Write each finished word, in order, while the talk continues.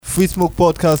Free Smoke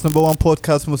Podcast, number one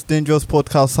podcast, most dangerous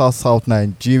podcast, South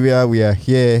Nigeria. We are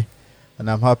here,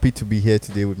 and I'm happy to be here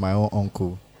today with my own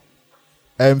uncle,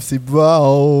 MC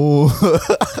Brown.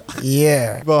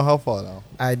 Yeah. Brown, how far now?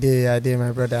 I did,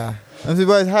 my brother. MC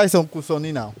Brown, how is Uncle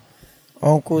Sonny now?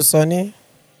 Uncle Sonny?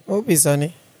 Who be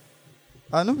Sonny?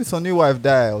 I know be Sonny wife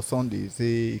die or Sunday.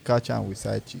 Say he catch him with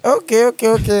side chick. Okay.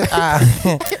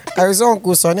 I saw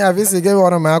Uncle Sonny. I visit get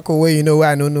one of my uncle where you know where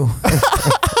I don't know.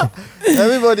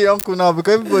 Everybody uncle now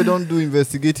because everybody don't do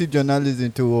investigative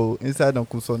journalism to inside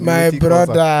Uncle Sonny. My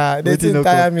brother, they didn't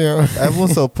tire me. I'm even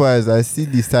surprised. I see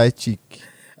the side chick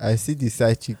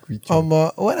with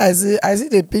you. When I see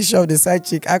the picture of the side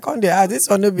chick, I can't ask this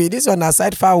one a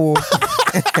side foul.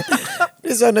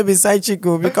 This one no be side chick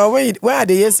because when I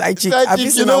hear side chick, I feel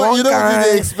you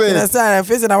don't expect. You understand? I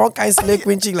feel one kind slave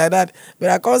queen chick like that, but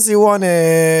I can't see one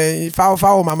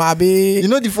foul mama be. You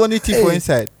know the funny thing for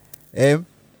inside,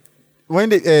 when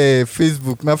the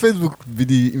Facebook, now Facebook be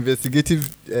the investigative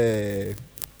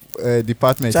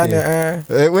department channel,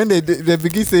 when they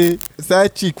begin say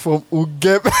side chick from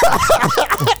Ugeb.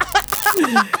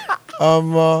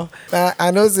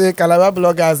 I know say Calabar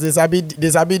bloggers they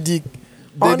sabi dig.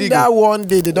 Under one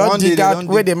day they don't dig out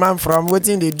where the man from,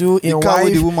 waiting they do in the car wife,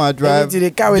 with the woman drive,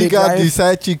 the car with dig out the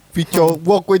side chick picture,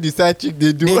 walk with the side chick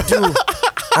they do.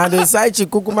 And the side chick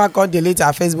kukuma can't delete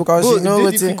her face because she know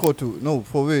it's difficult to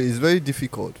for real. It's very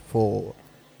difficult for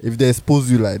if they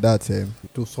expose you like that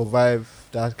to survive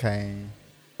that kind.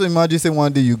 So imagine say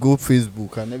one day you go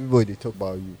Facebook and everybody talk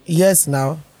about you. Yes,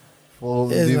 now for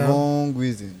the wrong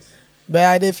reasons.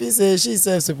 But I feel say she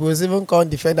self suppose even can't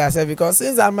defend herself because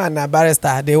since that man na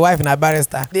barrister, the wife na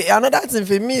barrister. Another thing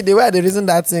for me, the way they reason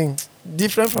that thing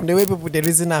different from the way people they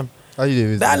reason them. How you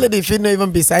reason that lady feel not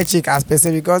even be side chick as per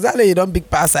se because that lady don't big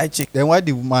pass side chick. Then why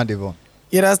the woman they want?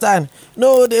 You understand?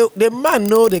 No, the man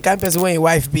know the kind of person when his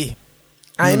wife be.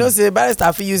 And you know, say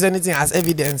barrister feel use anything as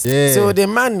evidence. Yeah. So the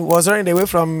man was running away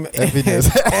from evidence,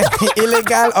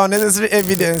 illegal, unnecessary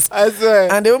evidence. I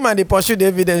swear. And the woman they pursue the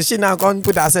evidence. She now can't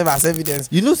put herself as evidence.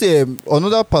 You know, say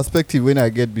another perspective when I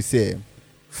get be say,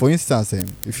 for instance,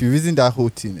 if you reason that whole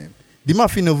thing, the man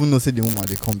feel never know say the woman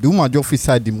they come. The woman just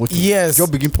beside the motive. Yes.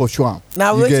 Just begin pursue him.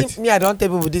 Now me, I don't tell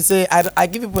people this. Say I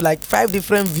give people like 5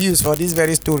 different views for this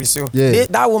very story. So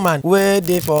that woman where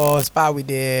they for spa with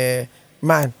the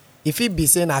man. If it be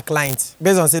saying a client,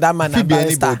 based on say that man, if it be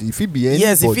anybody,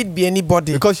 yes, if it be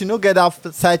anybody, because you don't get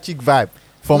that side chick vibe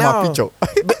from her picture.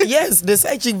 Yes, the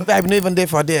side chick vibe not even there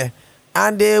for there.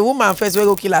 And the woman first will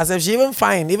go kill herself. She even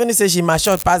fine, even if say she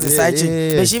matured past the side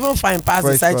chick, but she even fine past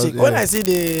the side chick. When I see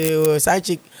the side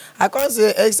chick, I can't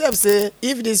say except say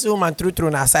if this woman true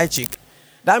na side chick,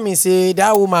 that means say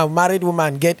that woman, married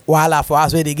woman, get wahala for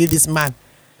us where they give this man.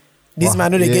 This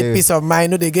man know they get peace of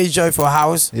mind, know they get joy for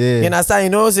house. Yeah. You understand? You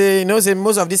know, say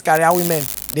most of these career women,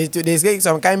 they get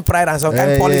some kind of pride and some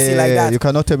kind of policy like that. You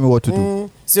cannot tell me what to do.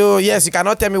 So yes, you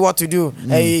cannot tell me what to do.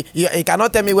 You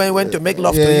cannot tell me when to make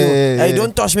love to you. You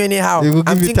don't touch me anyhow.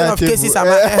 I'm thinking of cases.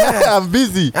 I'm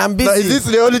busy. Now, is this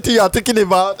the only thing you are thinking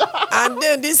about? And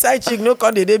then this side chick no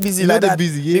come they busy like that.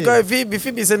 Because if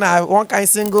it be saying one kind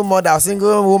single mother,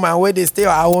 single woman where they stay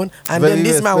on her own, and then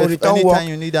this man will return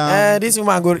work. This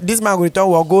man will return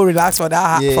work, go relax for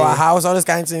that for her house, all those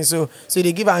kind of things. So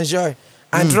they give and joy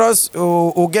and trust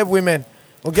will give women.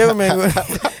 Okay,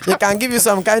 they can give you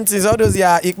some kind of things. All those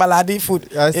ikbaladi food,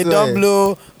 they don't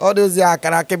blow. All those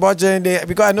karake bojen.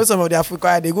 Because I know some of their food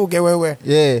they go get where.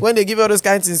 Yeah. When they give you all those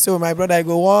kind of things, so my brother I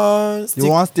go one. You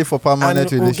want stay for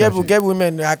permanent relationship. We get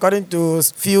women according to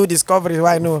few discoveries.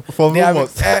 Why no? For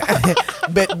rumors.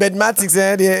 Bedmatics,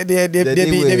 they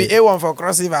be A1 for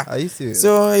crossover. Are you serious?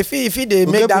 So if they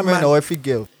make that man or Efic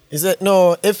girl. He said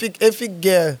no, Efic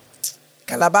girl,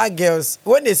 Calabar girls.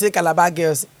 When they say Calabar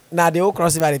girls. Now the whole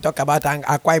crossover they talk about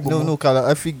Akwa Ibom. No,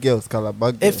 Efic girls,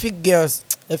 Calabar girls.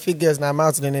 Efic girls now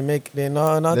mouth they make they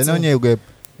know nothing. They know you get.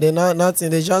 They know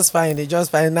nothing. They just fine.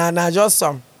 Now just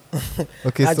some.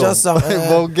 Okay, so. Just some.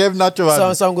 But give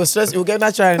natural. Some go stress. You get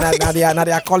natural. Now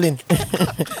they are calling.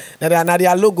 Now they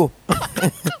are logo.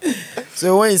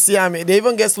 So when you see them, they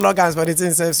even get slogans for the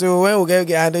thing. So when we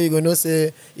get, I know you gonna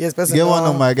say yes. Person. Get one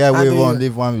of my guy we want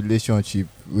live one relationship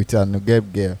with a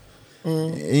girl.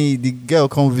 The girl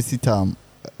come visit him.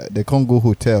 They can't go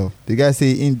hotel. The guy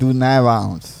say he do 9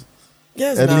 rounds.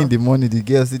 Yes. Early in the morning, the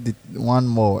girl say one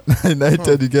more. And I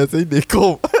tell the girl say they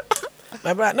come.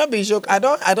 My brother, not be joke. I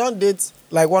don't date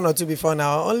like 1 or 2 before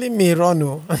now. Only me run.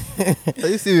 Are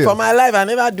you serious? For my life, I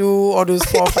never do all those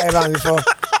 4 or 5 rounds before.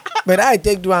 But I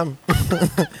take them.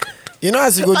 You know,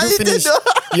 as you go do finish,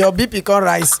 your BP can't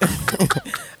rise.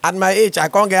 At my age, I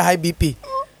can't get high BP.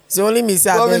 So only me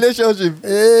say for relationship.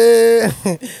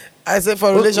 I say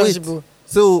for relationship. Wait.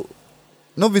 So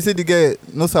no be say the girl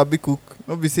no sabi cook.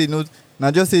 No be say no.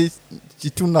 Now just say she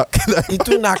too knack. He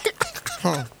too knack.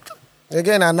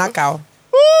 Again a knack out.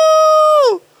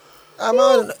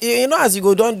 You know, as you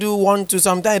go, don't do 1, 2.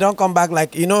 Sometimes you don't come back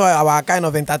like, you know, our kind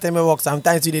of entertainment work.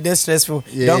 Sometimes you dey stressful.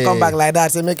 Yeah. Don't come back like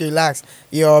that. Say make you relax.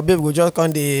 Your babe will just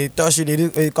come they touch you. They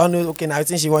do come okay now. I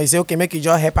think she want. You say okay, make you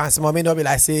just help and small. May not be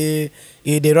like say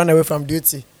they run away from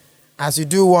duty. As you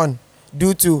do 1,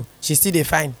 do 2, she still dey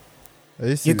fine.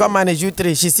 You come manage you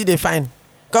 3, she still dey fine.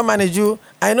 Come manage you.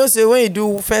 I know say when you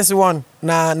do first 1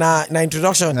 na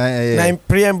introduction, na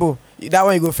preamble. That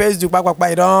one you go first do back.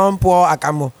 You don't pour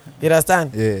akamo. You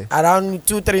understand? Yeah. Around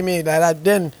 2-3 minutes like that.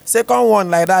 Then second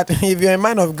one like that. If you're a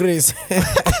man of grace,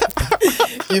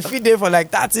 you fit there for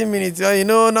like 30 minutes. Or you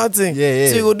know nothing. Yeah.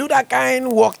 So you go do that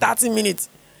kind work 30 minutes.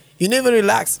 You never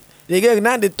relax.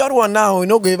 Now the third one now you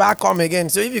know go ever come again.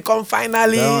 So if you come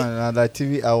finally, that one, like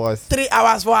 3 hours. 3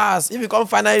 hours, 4 hours. If you come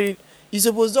finally, you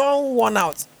suppose don't worn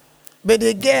out. But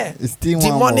they get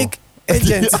demonic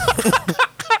agent.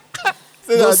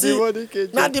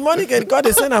 Now demonic agent God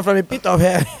they send them from a pit of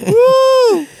hell.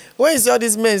 When you see all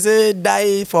these men say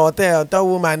die for hotel, tell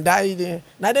woman die there.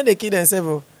 Now then they kill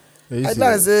themselves. I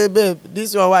tell say babe,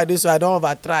 this one why this one I don't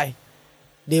over try.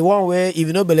 The one where if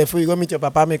you know belleful you go meet your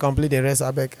papa may complete the rest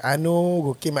I beg. I know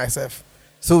go kill myself.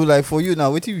 So like for you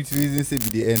now, what you reason say be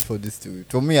the end for this story?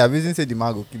 For me, I reason say the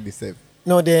man go kill himself.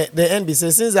 No, the end be say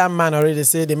since that man already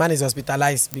say the man is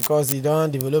hospitalized because he don't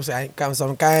develop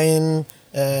some kind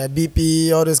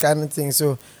BP, all those kind of things.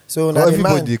 So now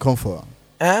everybody they come for.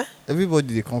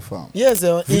 Everybody they come for. Yes,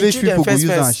 village people go use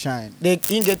and shine. They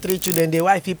get 3 children, they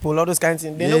white people, all those kind of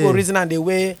things. They don't go reason and the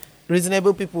way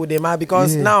reasonable people they mad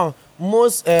because now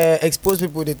most exposed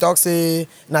people they talk say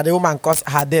now the woman cause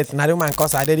her death, now the woman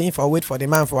cause her death. They for wait for the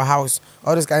man for a house,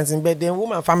 all those kind of things. But the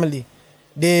woman family,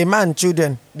 the man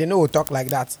children, they know talk like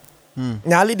that.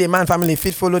 Now only the man family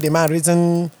fit follow the man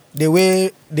reason the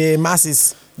way the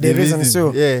masses the reason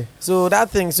so. Yeah. So that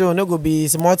thing so no go be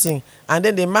small thing. And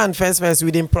then the man first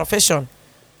within profession.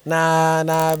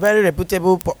 Na very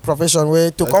reputable profession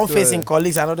where to come facing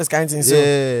colleagues and all those kinds of things.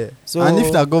 Yeah. So and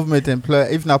if na government employer,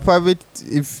 if na private,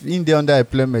 if in the under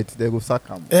employment, they go sack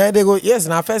them. They go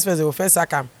na first they go first sack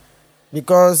them.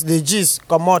 Because the gist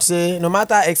come out say no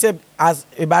matter except as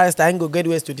a barrister ain't go get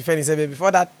ways to defend himself.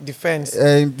 Before that defense,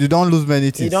 you don't lose many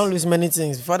things. You don't lose many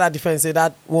things. Before that defense, say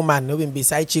that woman no been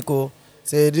beside Chico.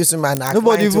 Say this woman.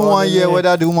 Nobody even want to hear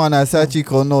whether the woman is side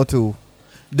chick or not. Too.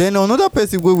 Then another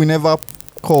person we never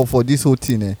call for this whole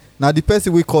thing. Now the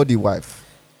person we call the wife.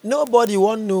 Nobody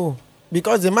won't know.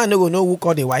 Because the man no go know who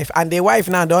call the wife, and the wife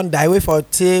now don't die. Wait for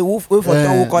who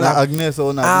call her. Agnes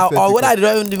or whether they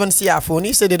don't even see her phone.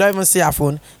 If say they don't even see her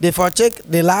phone, they for check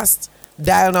the last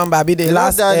dial number. Be the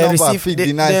last receive.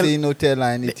 Say no tell her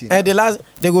anything. The last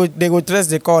they go trace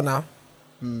the call now.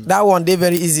 That one they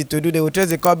very easy to do. They will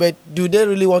trace the call, but do they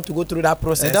really want to go through that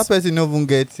process? And that person no even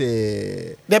get.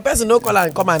 The person no call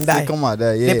and come and die.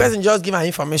 Yeah. The person just give her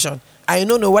information. I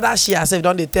don't know whether she herself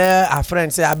don't they tell her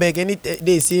friend say I beg any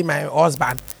they see my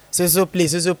husband so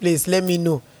please let me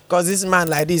know because this man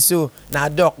like this so now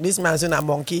dog this man so now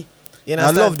monkey. You know.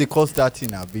 I love the cost that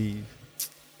thing I be.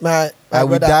 My I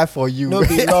will die for you. No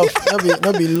be love,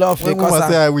 no be love. When woman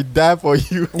say I will die for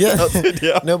you.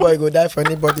 Yeah. Nobody go die for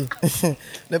anybody.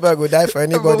 Nobody go die for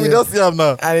anybody. But we don't see him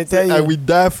now. I tell you. I will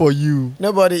die for you.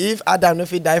 Nobody. If Adam no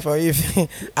fit die for you,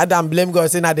 if Adam blame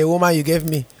God say now the woman you gave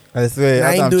me. I swear.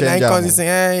 Adam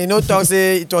change you know talk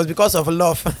say it was because of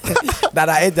love that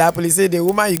I ate the apple. He say the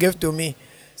woman you gave to me.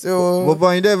 So.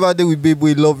 But you never day with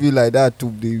baby love you like that to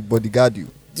the bodyguard you.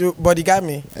 To bodyguard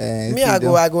me. Me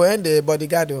I go end the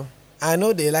bodyguard though. I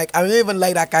know they like. I don't even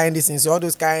like that kind of things. So all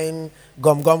those kind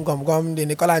gum.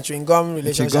 They call it chewing gum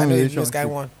relationship. Those kind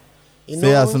one. You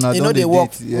know they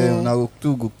work. Yeah, now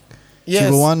too good. Yes. She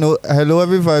go want know. Hello,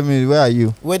 every 5 minutes. Where are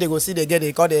you? Where they go see the girl.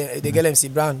 They call the girl MC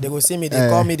Brown. They go see me. They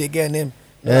call me the girl name.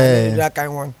 That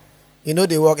kind one. You know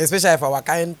they work, especially for our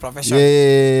kind profession.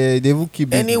 Yeah, they will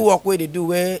keep any work where they do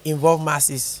where involve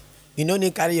masses. You know,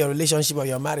 they carry your relationship or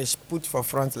your marriage put for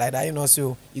front like that. You know,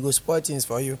 so you go spoil things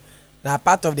for you. Now,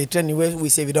 part of the training where we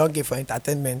say we don't give for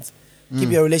entertainment, keep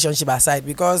your relationship aside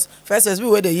because first as we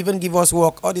where they even give us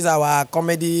work. All these our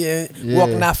comedy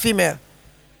work now female.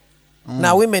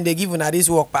 Now women they give you this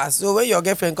work pass. So when your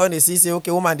girlfriend come they see say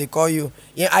okay woman they call you.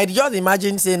 Yeah, I just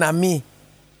imagine saying na me.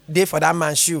 They for that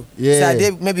man's shoe. Yeah. So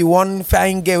they maybe one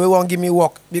fine girl we won't give me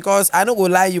work because I don't go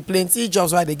lie you plenty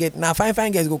jobs why they get now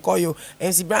fine girls go call you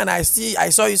MC Brown I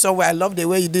saw you somewhere I love the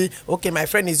way you did okay my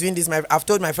friend is doing this I've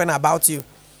told my friend about you.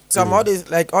 Some all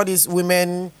these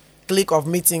women clique of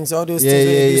meetings, all those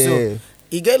things. So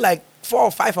you get like 4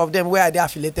 or 5 of them where they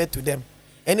affiliated to them.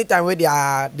 Anytime where they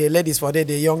are the ladies for the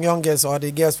young girls or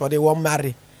the girls for they won't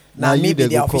marry. Now me be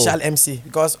the official call. MC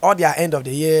because all their end of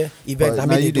the year event now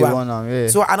me they do one.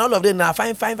 So and all of them now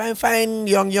fine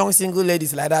young single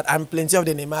ladies like that and plenty of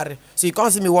them they marry. So you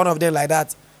can't see me one of them like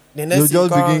that. The next you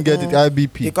just begin get it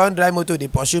IBP. You can't drive motor, they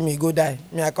pursue me, go die.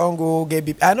 Me I can't go get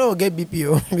BP. I know get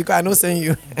BP because I know send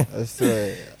you. That's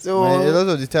right. So man, a lot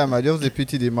of the time I just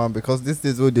pity the man because this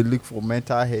is what they look for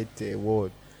mental health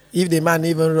word. If the man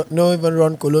even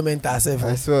run colo mental self.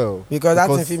 I swear. Because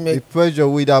that's if the pressure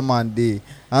with that man day.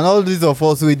 And all these of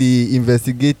us with the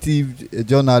investigative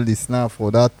journalists now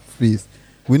for that fees.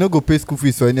 We no go pay school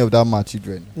fees for any of that man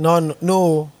children.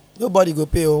 No. Nobody go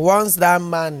pay. Once that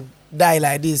man die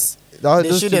like this,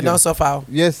 the children don't suffer.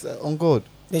 Yes, on God.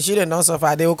 The children don't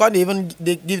suffer. They will come they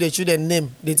give the children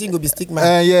name. The thing will be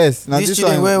stigma. Yes. Now these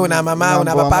children where when mama, when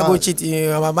papa go cheat,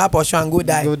 mama pursue and go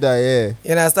die. Go die, yeah.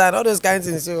 You understand? All those kinds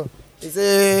of things. So it's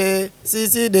a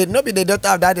see they not be the daughter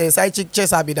of that side chick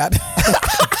chaser be that.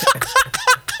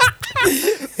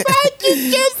 Side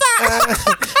chick chaser.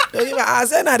 I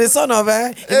said now the son of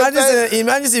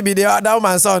imagine be the other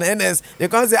woman's son NS. They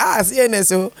can't say see NS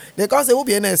so they can't say who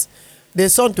be NS. The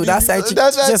son to that side chick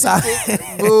chaser.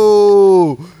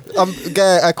 Oh,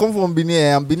 I come from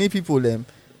Benin. I'm Benin people them.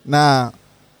 Now,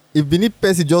 if Benin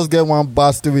person just get one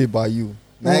bad story about you,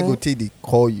 now I go take they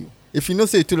call you. If you know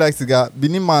say you too like cigar,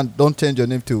 Benin man don't change your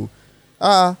name to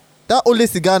that only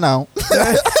cigar now.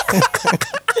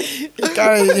 You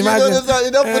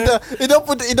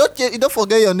don't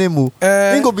forget your name.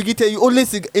 He go begin tell you only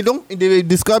cigar. They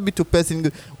describe it to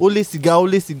person. Only cigar.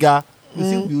 You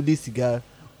see, we only cigar.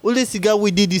 Only cigar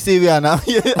we did this area now.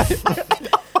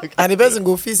 And the person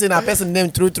go feel saying a person name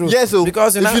true. Yes, so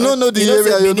because if you don't know the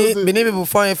area, Benin people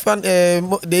fun.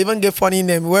 They even get funny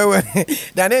name. Where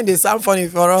their name they sound funny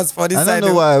for us for this side. I don't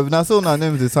know why. Now so our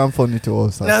names they sound funny to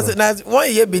us. Now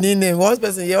one year Benin name, one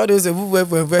person hear all those They don't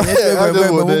like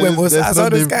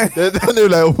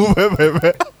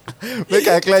make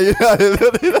I clear you.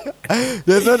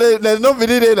 There's no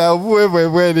Benin name now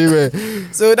whoever anyway.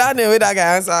 So that name where that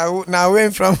guy answer now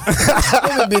went from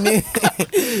Benin.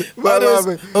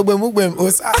 Ogbemugwem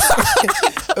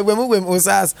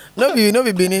Osas. No be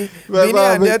Benin. Benin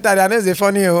and Delta, that is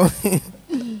funny.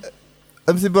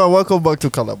 MC Brown, welcome back to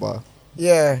Calabar.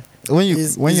 Yeah. When you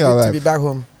arrive to be back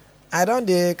home. I don't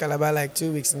do Calabar like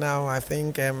 2 weeks now. I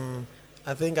think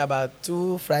about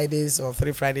 2 Fridays or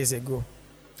 3 Fridays ago.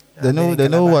 They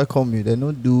know welcome you. They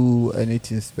don't do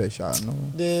anything special. No.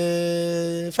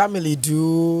 The family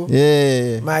do.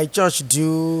 Yeah. My church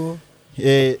do.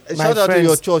 Yeah. Shout out to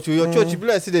your church. Your church, people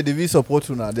like see the TV support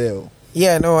you now there.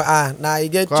 Yeah, no. Now you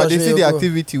get church. They see the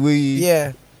activity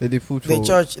where they put the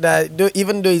church that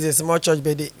even though it's a small church,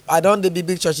 but I don't the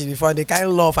big churches before. They kind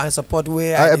of love and support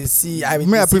where I see. I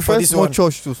prefer small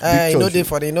church to big church.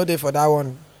 No day for that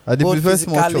one. I prefer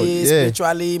small church.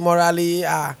 Spiritually, morally,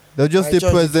 they'll just stay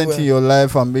present in your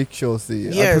life and make sure.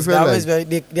 Yes,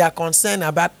 they are concerned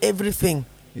about everything.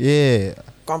 Yeah.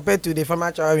 Compared to the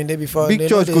former church in there before. Big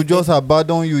church could just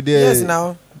abandon you there. Yes,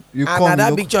 now.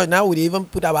 That big church now would even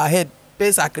put our head,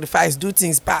 pay sacrifice, do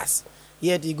things pass.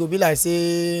 Yet it go be like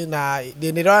say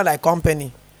they don't like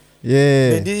company.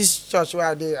 Yeah. But this church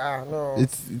where they no.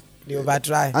 They over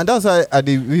try. And that's why are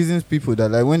the reasons people that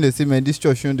like when they say man this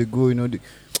church shouldn't they go,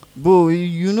 but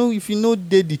if you know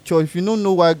the church, if you don't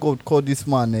know why God called this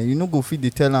man, you know go feed the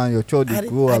teller and your church they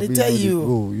grow. I tell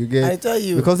you. You get. I tell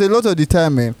you. Because a lot of the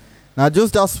time, now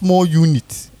just that small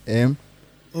unit,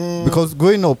 because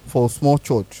growing up for a small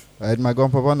church, right? My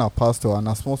grandpapa and a pastor and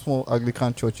a small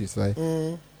Anglican churches, right?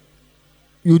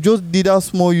 You just did that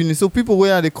small unit. So people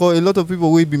where they call a lot of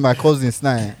people will be my cousins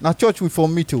now. Now church will for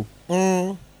me too.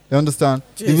 You understand?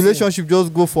 Jeez, the relationship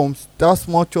just go from that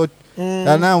small church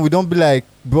and now we don't be like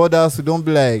brothers, we don't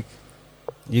be like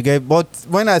you get. But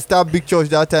when I start big church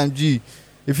that time,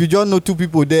 if you just know 2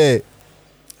 people there,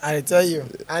 I tell you,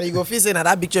 and you go feel saying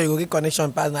that big church you go get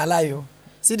connection pass. Now lie you.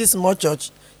 See this small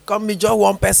church, come me just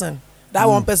one person. That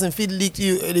one person feed leak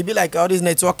you. It'll be like all this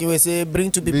networking where say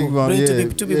bring 2 people,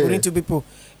 bring 2 people.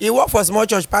 You work for small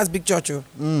church, pass big church. You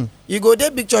go there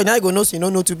big church now you go know you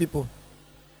don't know 2 people.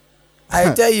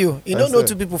 I tell you, you don't know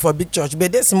 2 people for big church, but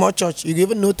that small church you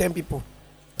even know 10 people.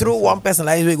 Through one person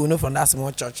like you go know from that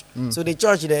small church. So the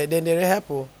church then they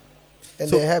help.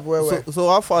 They help well. So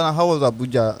how far and how was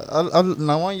Abuja?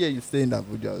 Now 1 year you stay in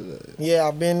Abuja. Yeah,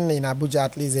 I've been in Abuja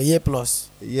at least a year plus.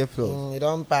 A year plus. You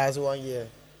don't pass 1 year.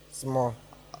 Small.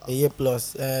 A year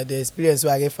plus. The experience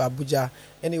wey I get for Abuja.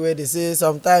 Anyway, they say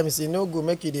sometimes you know go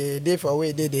make you the day for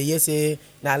where they hear say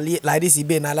na like this e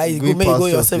be na like you go make you go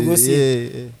yourself go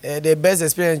see. The best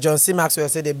experience, John C. Maxwell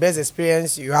said the best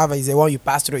experience you have is the one you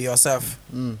pass through yourself.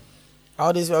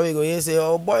 All this where we go here say,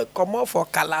 oh boy, come on for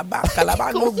Calabar.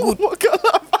 Calabar no good.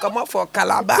 Come on for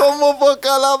Calabar. Come on for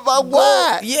Calabar.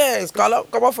 Why? Yes,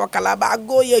 come on for Calabar.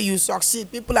 Go here, you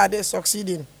succeed. People are there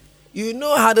succeeding. You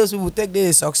know how those people take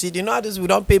they succeed. You know how those people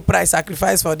don't pay price,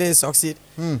 sacrifice for they succeed.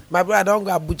 My brother, I don't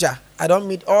go Abuja. I don't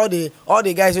meet all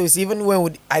the guys who see, even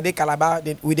when I dey Calabar,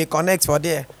 we dey connect for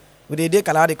there. With the day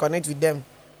Calabar, they connect with them.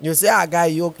 You say, guy,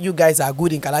 you guys are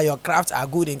good in Calabar. Your crafts are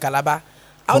good in Calabar.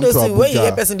 How those things, when you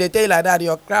hear person they tell you like that,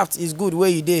 your craft is good where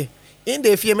you dey. In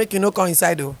the fear make you no come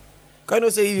inside though. Cause you know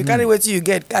say if you carry what you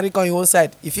get, carry on your own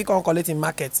side. If you can't collect in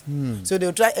market, so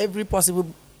they'll try every possible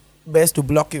best to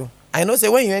block you. I know say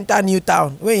when you enter new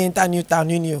town,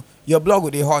 you your blog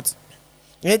will be hot.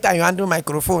 Anytime you handle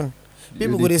microphone,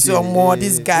 people go they say more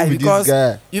this guy because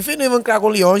you feel even crack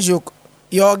only your own joke.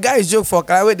 Your guys joke for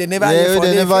Calabar, they never hear for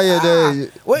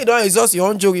them. When you don't exhaust your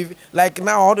own joke, like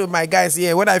now all of my guys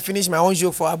here, when I finish my own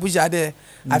joke for Abuja there,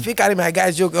 I feel carry my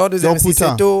guys joke, all those MC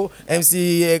Seto,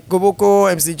 MC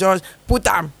Koboko, MC George, put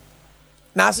them.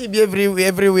 Now see be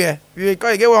everywhere.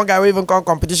 Because you get one guy who even come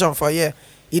competition for here.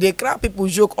 He dey crowd people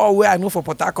joke all where I know for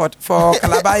Port Harcourt, for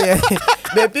Calabar here.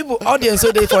 But people, audience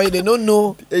so they for it, they don't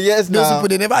know. Yes, those people,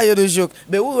 they never hear those joke.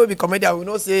 But who will be comedian, we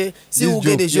know say, see who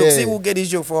get the joke, see who get the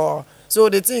joke for. So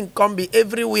the thing can be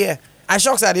everywhere. I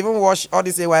shocks I even watch all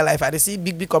this wildlife. I see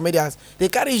big comedians. They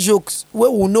carry jokes where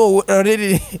we know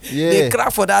already. They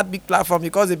craft for that big platform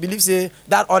because they believe say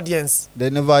that audience. They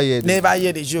never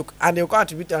hear the joke, and they will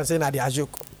contribute and say that they are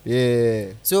joke. Yeah.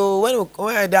 So when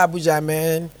I there Abuja,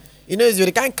 man, you know it's the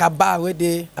kind of cabal where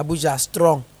they Abuja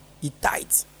strong, it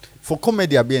tight. For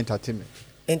comedy, I be entertainment.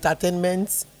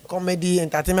 Comedy,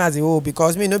 entertainment as a whole.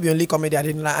 Because me no be only comedy. I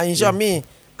didn't like. And sure me.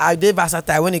 I dey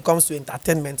versatile when it comes to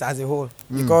entertainment as a whole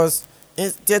because in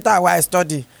theater where I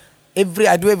study,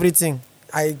 I do everything.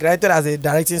 I graduated as a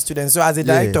directing student, so as a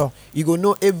director, you go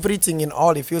know everything in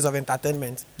all the fields of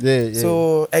entertainment.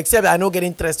 So except I no get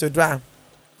interest to drum,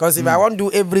 because if I want to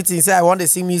do everything, say I want to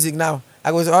sing music now,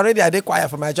 I was already I did choir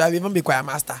for my job, even be choir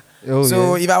master.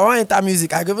 If I want to enter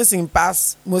music, I go even sing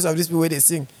past most of these people where they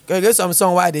sing. Because you get some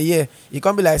song why they hear, it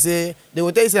can't be like say they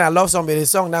will tell you say I love song, but the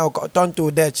song now turn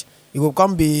to Dutch. It will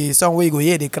come be song where you go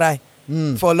hear they cry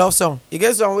for love song. You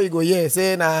get song where you go hear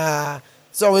say na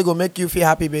song where go make you feel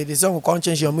happy, but the song will can't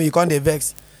change your mood. You can't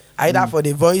vex either for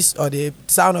the voice or the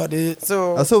sound or the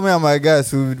so. I saw me and my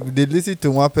guys who they listen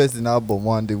to one person album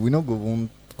one day. We not go won't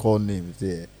call names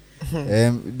there.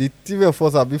 The TV of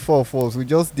us are before of us. We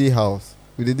just did house.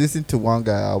 We did listen to one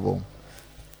guy album.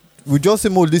 We just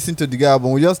more listen to the guy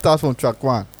album. We just start from track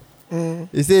 1.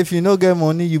 He say if you no get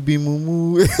money, you be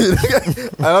mumu.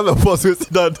 I don't know what's with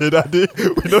that day.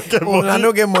 We don't get money. I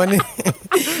don't get money.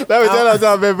 Let me tell us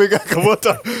how big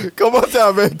come out,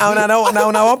 man. Now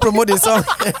I want promote the song.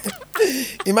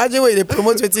 Imagine when they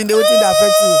promote within the that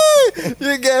affects you.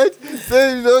 You get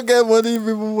say you don't get money,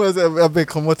 people say I beg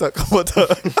come out.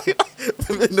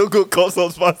 Maybe no go cause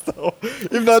us faster.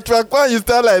 If not track 1, you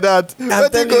start like that.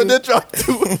 Let you go the track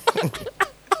 2.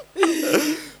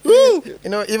 You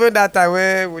know, even that time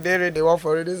where we did read the one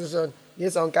for radio station,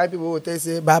 yes, some kind of people would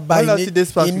say, "Bye." When last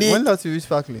you reach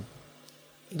sparkling?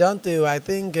 Don't tell. I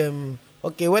think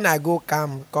okay. When I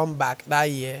come back that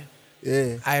year,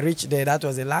 I reached there. That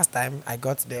was the last time I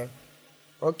got there.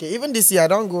 Okay, even this year I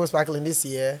don't go sparkling this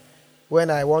year. When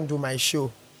I want to do my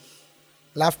show,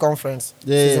 Laugh Conference,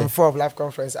 season 4 of Laugh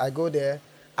Conference, I go there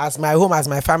as my home, as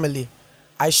my family.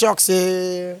 I shock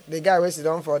say the guy who sit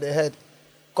down for the head.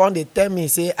 Come they tell me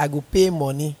say I go pay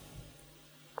money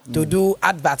to do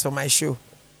advert for my show.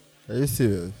 Are you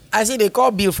serious? I say they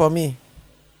call bill for me.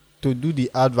 To do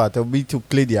the advert or me to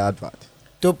play the advert?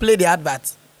 To play the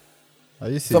advert. Are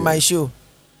you serious? For my show.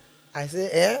 I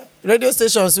say, radio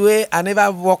stations where I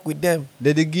never work with them.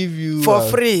 They give you for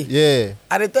free. Yeah.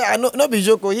 And they tell I no be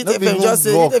joke. Hit FM just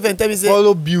say Hit FM tell me say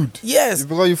follow build. Yes.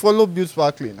 Because you follow build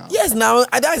sparkling now. Yes, now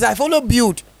I follow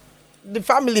build. The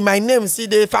family, my name, see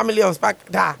the family of Spark.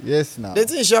 Yes, now. The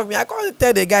thing shock me. I can't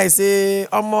tell the guy, say,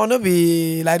 no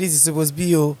be like this is supposed to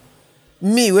be, oh.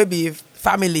 Me, we be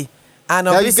family. And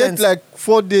you get like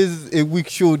 4 days a week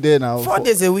show there now. 4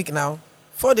 days a week now.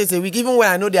 4 days a week. Even when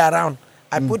I know they're around,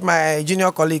 I put my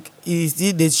junior colleague,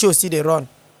 the show, see they run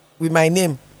with my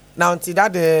name. Now, until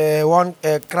that one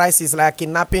crisis, like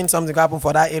kidnapping, something happen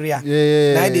for that area.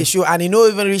 Yeah. Now they show, and it no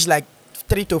even reach like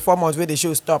 3 to 4 months where the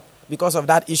show stop because of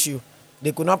that issue.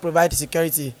 They could not provide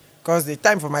security because the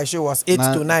time for my show was 8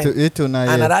 to 9. 8 to 9.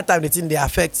 And at that time, the thing they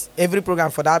affect every program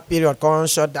for that period can't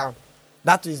shut down.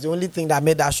 That is the only thing that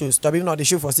made that show stop. Even though the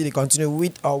show for still continue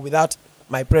with or without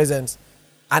my presence.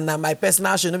 And my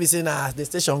personal show, no be saying the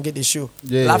station get the show.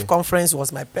 Live conference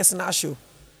was my personal show.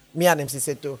 Me and MC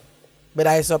Seto. But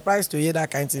I was surprised to hear that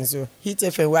kind of thing. So Hit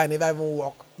FM where I never even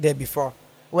walked there before.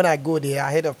 When I go there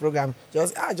ahead of program,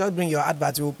 just bring your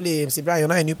advert. We'll play MC Brian. You're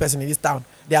not a new person in this town.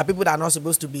 There are people that are not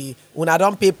supposed to be. When I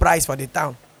don't pay price for the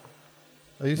town.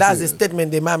 That's the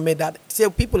statement the man made. That say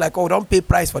people like don't pay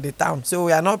price for the town. So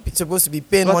we are not supposed to be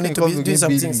paying money to be doing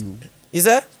some things. Is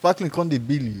it? Sparkling can't they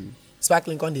bill you?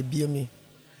 Sparkling can't they bill me?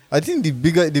 I think the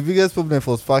biggest problem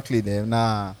for Sparkling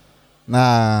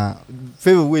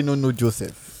favorite way no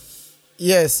Joseph.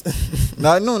 Yes.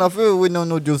 no favorite way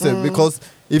no Joseph because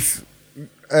if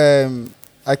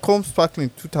I come Sparkling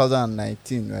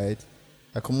 2019, right?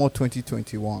 I come out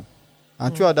 2021.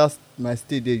 And throughout that my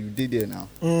stay there, you did there now.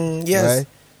 Yes. Right?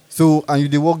 So and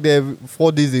they work there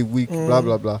 4 days a week, blah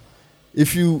blah blah.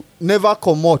 If you never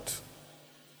come out,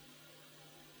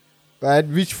 right,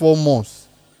 reach 4 months.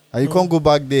 And you can't go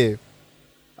back there.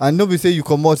 And nobody say you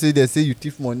come out, say they say you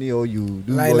thief money or you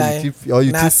do you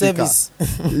thief service.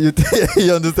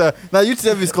 You understand? Now you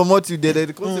service come out you there, they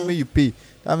can't say you pay.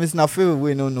 That means na favorite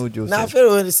way no Joseph. Na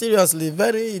favorite way, seriously,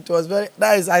 it was very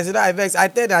that is I said I vex. I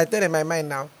tell in my mind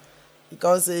now.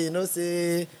 Because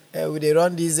say we they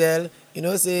run diesel,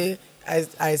 say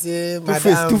I say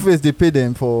Two-Face they pay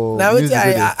them for now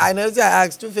I know I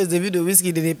ask Two-Face the video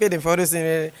whiskey they pay them for this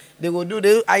thing. They go do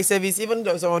the eye service, even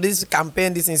some of this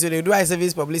campaign this thing, so they do eye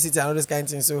service publicity and all this kind of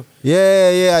thing. So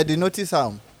yeah I did notice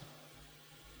how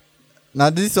now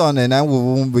this one and I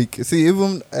will be see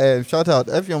even shout out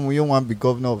if you want to be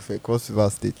governor of Cross River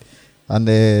State and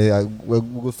we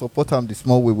will support them the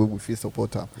small way we feel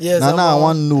support them. Yes, now I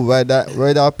want to know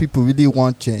whether people really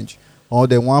want change or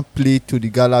they want play to the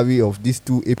gallery of these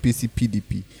two APC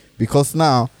PDP because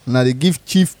now they give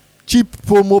cheap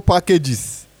promo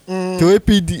packages to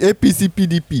APC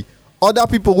PDP. Other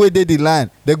people where they the line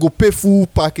they go pay full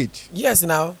package. Yes,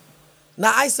 now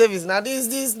eye service now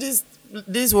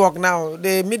this work now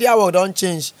the media work don't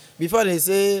change. Before they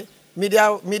say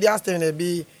media still they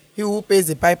be he who pays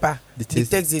the piper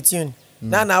takes the tune.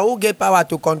 Now who get power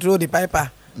to control the piper?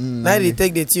 Now they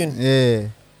take the tune. Yeah.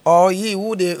 Or he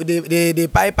who the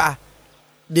piper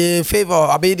the favor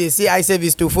or be they say eye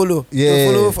service to follow. Yeah.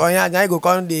 To follow for now go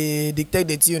come they dictate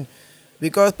the tune.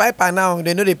 Because piper now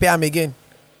they know they pay him again.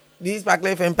 This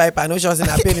Sparkling FM piper no sure say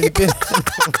na pay in the pay.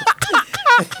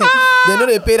 They know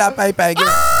they pay that piper again.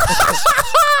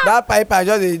 That piper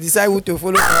just they decide who to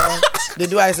follow. They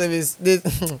do eye service.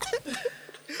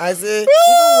 I say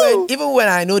even when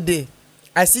I know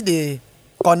I see they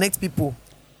connect people.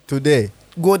 Today.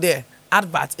 Go there.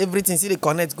 Advert, everything. See they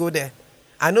connect, go there.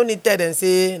 I no need tell them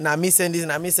say na me send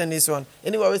this one.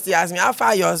 Anyway, always they ask me how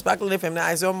far your Sparkling FM now.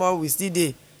 I say more we still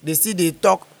there. They still they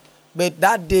talk. But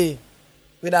that day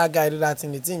when that guy do that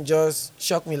thing, the thing just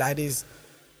shocked me like this.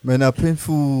 Man, a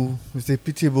painful, it's a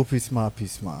pitiable piece man.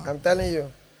 I'm telling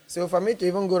you. So for me to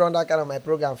even go on that kind of my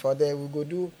program for there, we go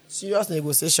do serious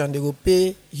negotiation. They go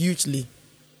pay hugely.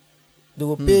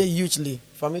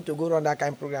 For me to go on that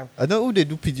kind of program. I don't know who they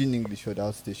do pidgin English for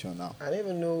that station now. I don't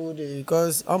even know who they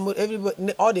because almost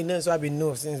everybody, all the names I've been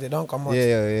know since they don't come out.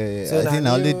 Yeah. So I think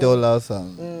only dollars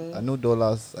and I know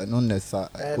dollars. I know Nessa.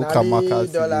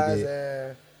 Ukamaka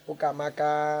dollars.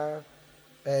 Ukamaka.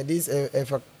 These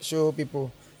for show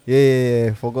people.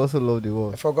 Yeah. For God so love the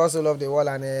world. For God so love the world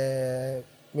and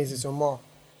Mrs. Omar.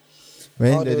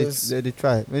 When they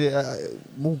try.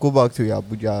 We'll go back to your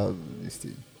Abuja.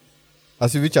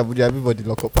 As you reach Abuja, everybody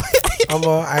lock up.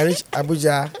 I reach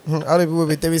Abuja. All the people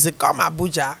will tell me, say, come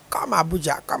Abuja.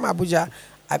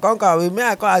 I can't call with me.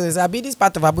 I call as I be this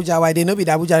part of Abuja. Why they know be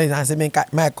the Abuja and say, may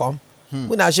I come?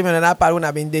 When I show me another part, when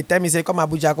I been they tell me, say, come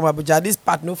Abuja. This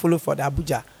part no follow for the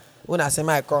Abuja. When I say,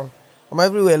 may I come? I'm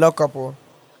everywhere lock up.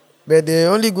 But the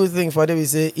only good thing for them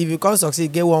is say, if you can't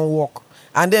succeed, get one walk.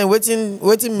 And then waiting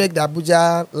make the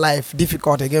Abuja life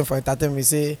difficult again for entertainment. We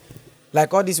say,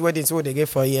 like all these weddings, what they get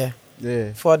for a year.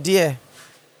 Yeah. For there,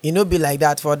 it no be like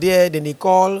that. For there, then they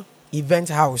call event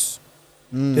house.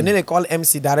 Then they call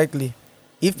MC directly.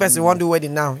 If person want to do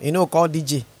wedding now, call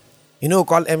DJ.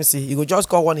 Call MC. You go just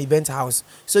call one event house.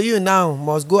 So you now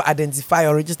must go identify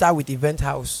or register with event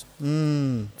house.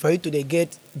 For you to they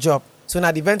get job. So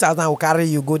now the event house now will carry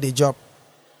you go the job.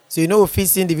 So if you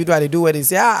see individual they do wedding,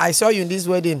 say, I saw you in this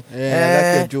wedding.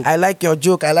 I like your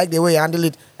joke. I like the way you handle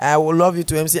it. I would love you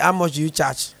to MC. How much do you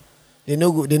charge? They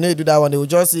know you do that one. They will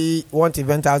just see one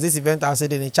event house. This event house say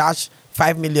they charge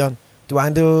 5 million to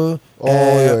handle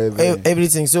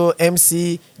everything. So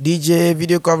MC, DJ,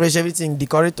 video coverage, everything,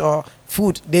 decorator,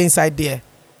 food, they inside there.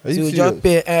 So you just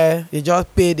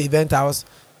pay the event house.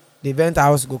 The event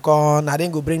house go come, now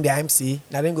then go bring the MC,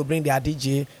 now then go bring their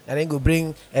DJ, now then go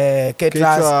bring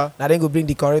caterers, now then go bring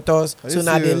decorators. So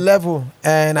now the level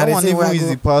and now they say where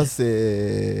easy pass.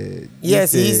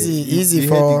 Yes, easy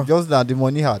for just that the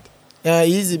money hard.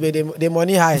 Easy, but the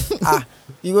money high.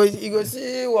 You go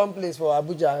see one place for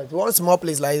Abuja, one small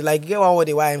place like get one with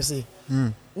the YMC.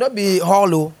 Not be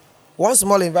hollow, one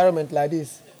small environment like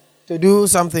this to do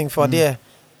something for there.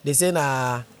 They say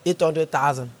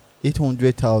 800,000.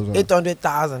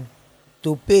 800,000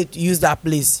 to pay to use that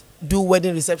place, do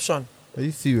wedding reception. Are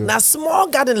you serious? Now small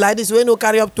garden like this, we no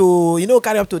carry up to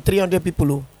 300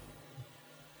 people.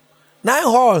 Now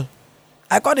hall,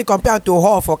 I call the compare to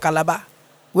hall for Calabar.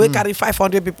 We carry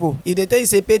 500 people. If they tell you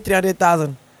say pay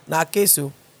 300,000, now case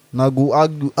so. Now go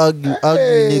argue,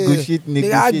 negotiate.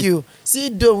 They argue. See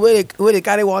dome where they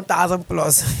carry 1,000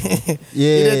 plus. Yeah.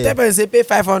 If they tell me say pay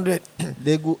 500.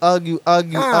 They go argue.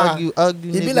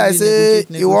 It be like say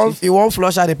you won't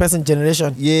flush out the person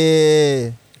generation.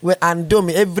 Yeah. And dome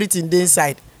everything dey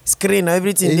inside. Screen or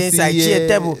everything dey inside. Chair,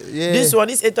 table. Yeah. This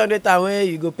 800,000 where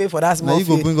you go pay for that small. Now you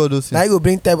go bring all those things. Now you go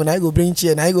bring table. Now you go bring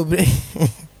chair. Now you go bring.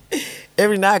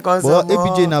 Every night comes. Well,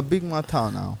 APJ na big matter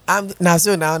now. Now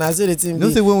so the team.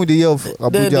 Don't say when we the year of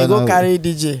Abuja. Then they go carry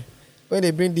DJ. When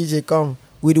they bring DJ come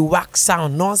with the wax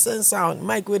sound, nonsense sound.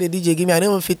 Mic where the DJ give me, I don't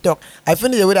even fit talk. I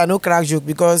finish the way that no crack joke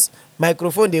because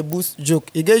microphone they boost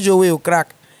joke. You get your way to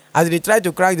crack. As they try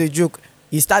to crack the joke,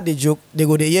 you start the joke, they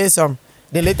go they hear some.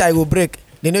 Then later I go break.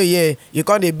 They know you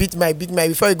can't they beat mic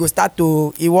before you go start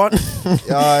to you want.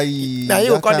 Now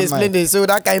you can't explain this. So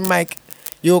that kind of mic.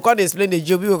 You can't explain the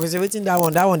joke. People say waiting that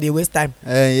one they waste time.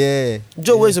 Yeah.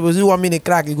 Joke was supposed to do 1 minute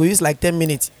crack. You go use like 10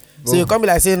 minutes. So you can't be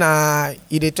like saying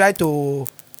you they try to.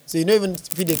 So you don't even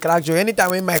feed the crack joke. Anytime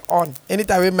we mic on,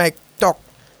 anytime we mic talk,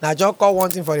 now just call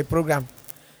one thing for the program.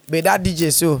 But that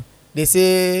DJ so they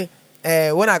say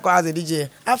when I call as a DJ,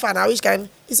 I find out which kind.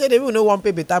 He said they will no want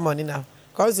pay better money now.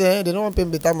 Cause they don't want pay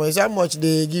better money. So how much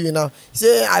they give you now? He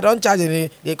say I don't charge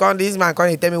any. They call this man call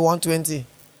he tell me 120.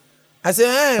 I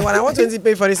say when I want 20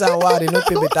 pay for this and wow, they don't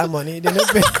pay better money. They don't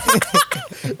pay.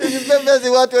 If you pay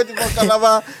person 120 for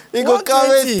Calabar, he go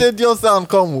carry stadium sound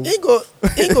come. He go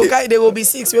carry. There will be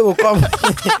 6 we go come.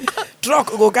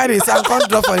 Truck go carry the sound come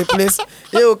drop for the place.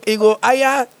 He go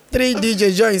hire 3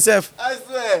 DJ join himself. I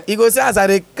swear. He go say as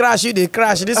they crash, you they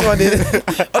crash. This one they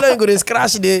all of you go they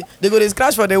crash. They go they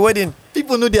crash for the wedding.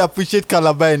 People know they appreciate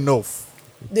Calabar enough.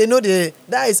 They know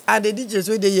that is and the DJs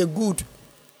where they are good.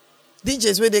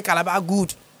 DJs where they Calabar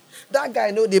good. That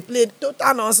guy know they play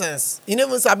total nonsense. You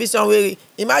never sabi some way.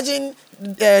 Imagine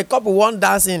couple one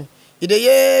dancing. If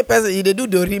they person, if they do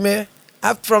Dorime,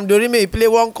 from Dorime he play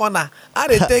one corner. How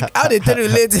they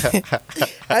relate?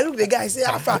 I look the guy, I say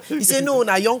how far? He say no,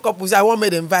 na young couples. I want make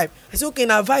them vibe. I say okay,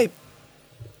 na vibe.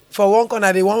 For one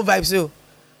corner they want vibe so.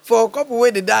 For a couple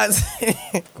where they dance,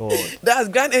 that's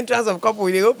grand entrance of couple.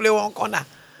 They go play one corner.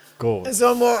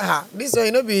 So more this one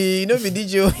you know be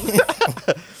DJ.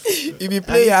 You be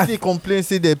player. You see the complaint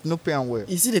say they no pay and well.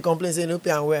 You see the complaint say no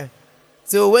pay and well.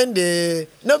 So when they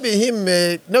no be him,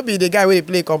 no be the guy where they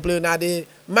play complain. Now the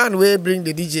man where bring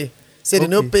the DJ say they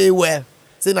no pay well.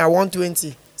 Say now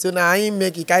 120. So now him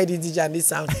make he carry the DJ and this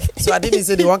sound. So I didn't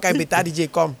say the one kind better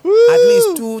DJ come at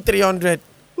least 200-300.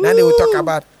 Now they will talk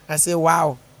about. I say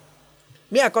wow.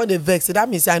 Me I call the vex. So that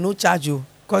means I no charge you.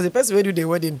 Because the person where do the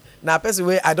wedding, now person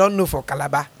where I don't know for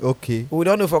Calabar. Okay. We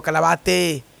don't know for Calabar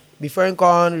before he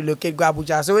can relocate go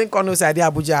Abuja. So when he know say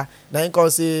Abuja, now he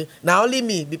can say now only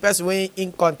me, the person when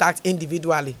in contact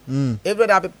individually.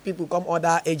 Every other people come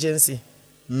other agency.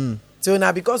 So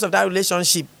now because of that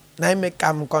relationship, now he make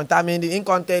contact me. In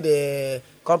contact the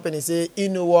company say he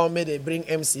no want me they bring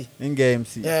MC. In get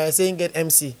MC. Yeah, say he get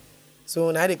MC.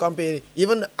 So now they compare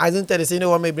even I didn't tell the say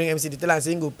no one may bring MC. The tell and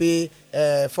say go pay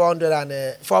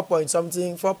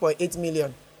 4.8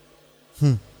 million.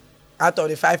 Out of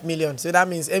the 5 million. So that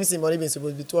means MC money been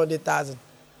supposed to be 200,000.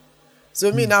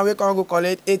 So me now we can go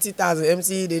collect 80,000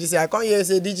 MC. They say I can't hear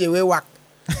say DJ we whack.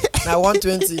 Now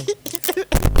 120.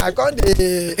 I can't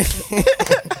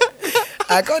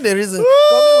the reason. Come me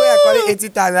where I collect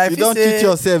 80,000. You don't teach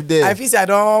yourself there. I feel say I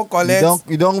don't collect.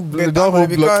 You don't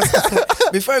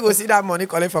because before you go see that money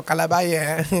collect for Calabar,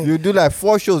 yeah. You do like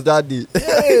 4 shows that day.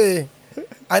 Yeah.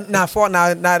 And now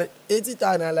 80,000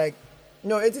 like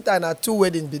 80,000 are 2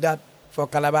 weddings be that for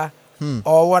Calabar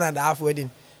or 1.5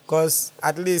 wedding. Because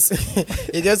at least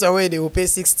it gets away they will pay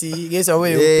 60, it gets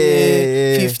away they will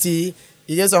pay 50.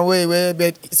 You get some way,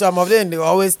 but some of them they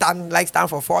always stand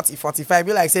for 40, 45.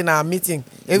 Be like saying a meeting.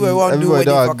 Everybody want to do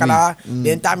wedding for Calabar,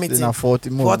 the entire meeting. 40,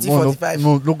 45.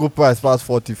 No go price past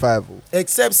 45.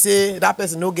 Except say that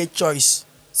person no get choice.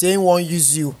 Saying won't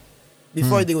use you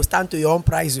before they will stand to your own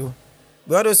price.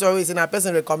 But also always in a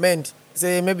person recommend.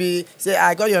 Say maybe say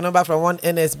I got your number from one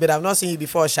NS, but I've not seen you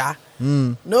before, Sha.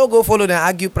 No go follow them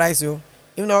argue price. You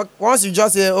know, once you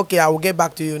just say okay, I will get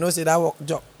back to you. No say that work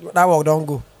don't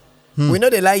go. We know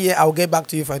they lie here. I will get back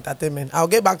to you for entertainment. I'll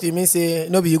get back to you means say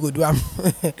no be you go do am.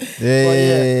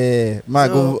 Yeah.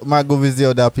 Might go visit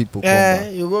other people. Yeah,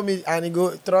 you go meet and you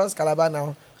go trust Calabar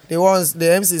now. The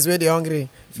MCs where they hungry.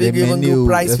 Fig even go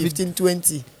price 15,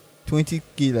 20.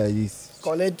 20K like this.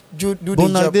 Collect do the but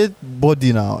job. Get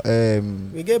body now.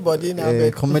 We get body now.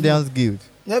 But Comedians Guild.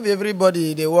 Not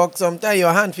everybody they work. Sometimes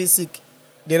your hand feel sick.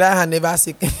 The right hand never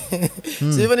sick. So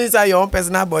even inside your own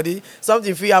personal body,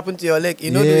 something free happen to your leg.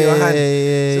 You know, do your hand.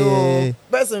 So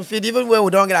person feed even when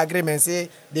we don't get agreement, say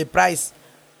the price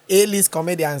A-list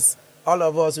comedians, all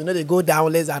of us, you know, they go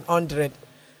down less than 100.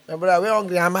 My brother, where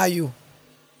hungry am I you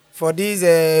for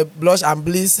this blush and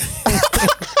bliss?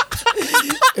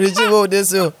 Reaching this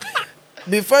so.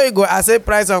 Before you go, I say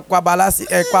price of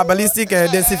quabalistic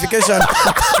densification.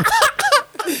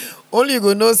 Only you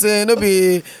go know say no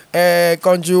be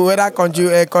conjugated.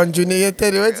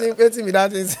 Waiting me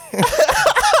that is.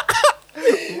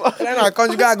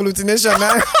 Conjugal agglutination,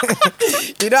 man.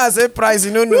 You don't say price,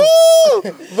 you don't know.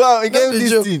 Well, you get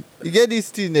this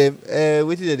thing.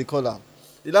 What did they call them?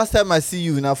 The last time I see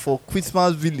you now for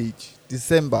Christmas Village,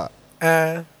 December.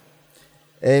 That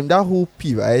whole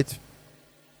P, right?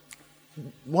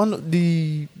 One of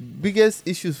the biggest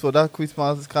issues for that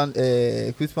Christmas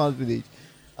Village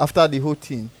after the whole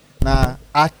thing. Now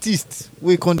artists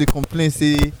we come they complain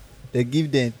say they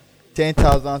give them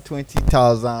 10,000,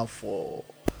 20,000 for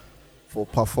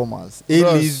performance.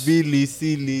 A-list, B-list,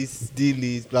 C-list,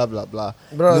 D-list, blah blah blah.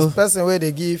 Bro, person where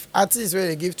they give artists where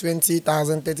they give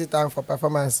 20,000, 30,000 for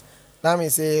performance. That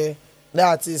means say the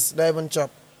artist don't even chop.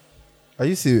 Are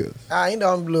you serious? He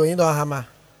don't blow, he don't hammer.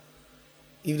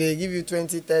 If they give you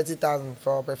 20, 30,000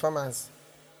 for performance.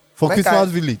 For Christmas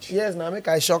Village? Yes, now make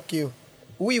I shock you.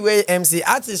 We weigh MC.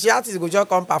 Artists go just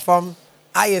come perform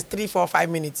highest 3, 4, 5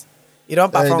 minutes. You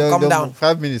don't perform, come down.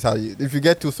 5 minutes, if you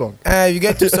get 2 songs. You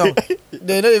get 2 songs.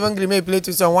 They don't even agree play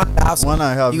 2 songs, 1.5 songs.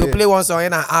 1.5. You go play 1 song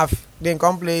and a half, then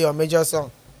come play your major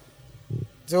song.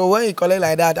 So when you collect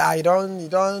like that, you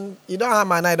don't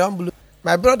hammer and I don't blow.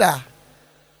 My brother,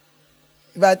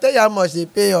 if I tell you how much they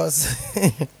pay us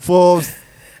for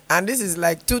and this is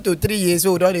like 2 to 3 years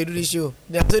old, don't they do this show?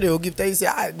 Then so they will give, tell you say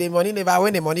the money never,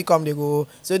 when the money come they go.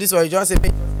 So this one you just say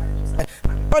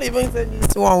not even say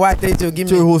this one why they to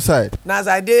give me to whole side. Now as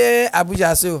I did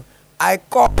Abuja, so I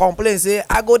call complain say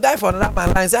I go die for another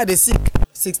man line. Say I dey sick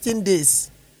 16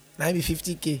 days. Now be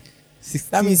 50K.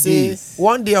 16 that means days. Say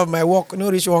 1 day of my work no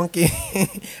reach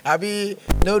 1K. I be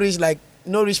no reach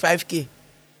 5K.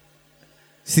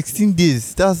 16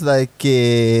 days. That's like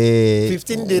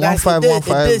 15 days. That's a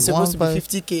day is supposed to be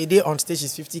 50K. A day on stage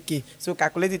is 50K. So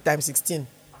calculate it times 16.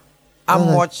 How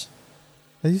much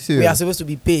are you serious? We are supposed to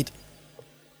be paid?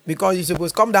 Because you're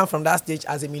supposed to come down from that stage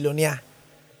as a millionaire.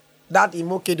 That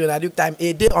Imoke Donadic time,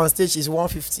 a day on stage is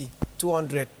 150,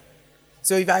 200.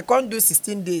 So if I can't do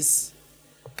 16 days,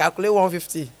 calculate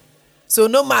 150. So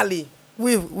normally,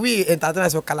 we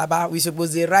entertainers for Calabar, we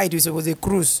supposed to ride, we supposed to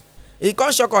cruise. It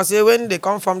can't shock us say when they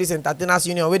come from this entertainers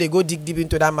union where they go dig deep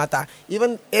into that matter.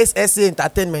 Even SSA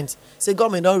Entertainment say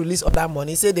government don't release all that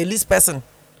money. Say the least person.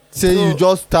 Say so, you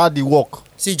just start the work.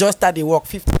 So you just start the work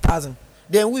 50,000.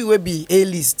 Then we will be A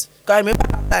list. Cause I remember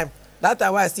that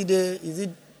time why I see the is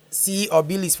it C or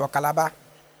B list for Calabar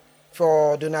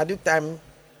for Donadic time,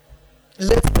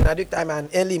 late Donadic time and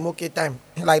early Moke time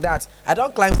like that. I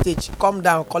don't climb stage, come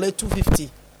down, collect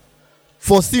 250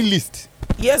 for C list.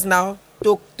 Yes, now.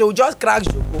 To just crack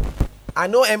joke. I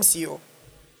know MCO.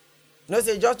 No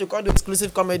say just to call the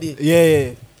exclusive comedy.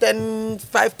 Yeah. 10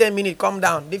 minutes come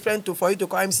down. Different to for you to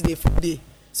call MC the full day.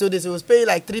 So they was pay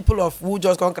like triple of who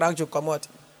just can't crack joke come out.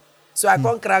 So I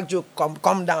can't crack joke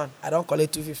come down. I don't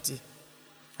collect 250.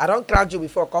 I don't crack joke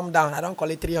before come down. I don't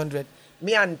collect 300.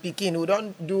 Me and Pikin who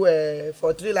don't do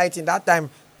for tree lighting that time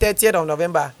 30th of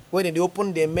November when they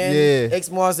open the main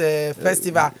Xmas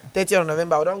festival 30th of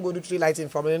November. We don't go do tree lighting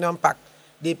for Millennium Park.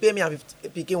 They pay me and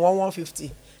Pikin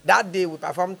 150. That day we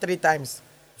perform 3 times.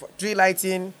 For tree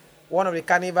lighting, one of the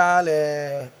carnival.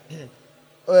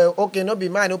 Okay, no be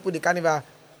mine. No put the carnival.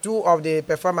 2 of the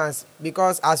performance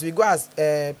because as we go as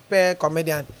per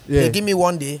comedian, they give me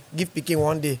 1 day, give Pikin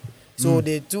 1 day. So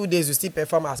the 2 days we still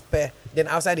perform as per. then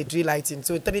outside the tree lighting.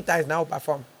 So 3 times now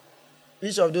perform.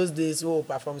 Each of those days we will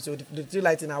perform. So the tree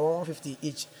lighting are 150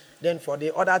 each. Then for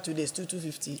the other 2 days,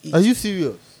 250 each. Are you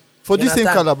serious? For this same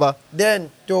Calabar? Then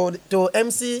to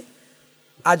MC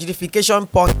adjudication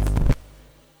point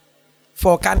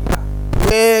for carnival.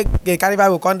 Where the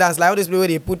carnival will come dance like all those people where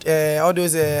they put all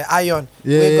those iron.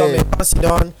 Where government sit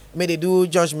down, may they do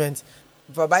judgment.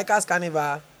 For bikers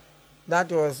carnival, that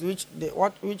was which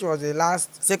was the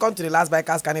second to the last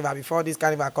bikers carnival before this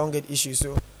carnival can't get issues.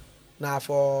 So now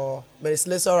for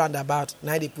Merislesor roundabout,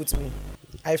 now they put me.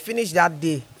 I finished that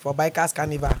day for bikers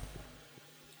carnival.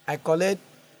 I collect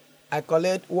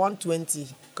 120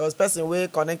 because person wey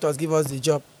connect us give us the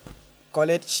job.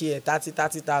 Collect share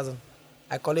 30,000.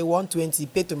 I collect 120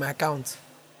 pay to my account.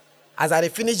 As I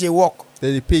finish the work,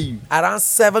 then they pay you around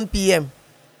 7 p.m.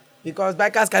 because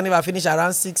bikers carnival finish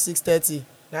around 6:30.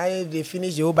 Now if they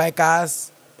finish the whole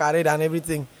bikers parade and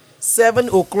everything, 7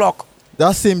 o'clock.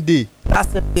 That same day. That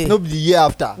same day. No be the year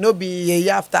after. No be a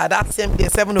year after. That same day,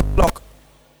 7 o'clock.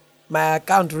 My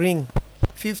account ring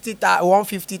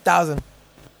 150,000.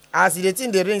 As the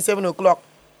thing they ring 7 o'clock.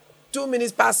 2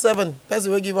 minutes past 7,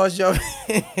 person will give us job.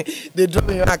 They drop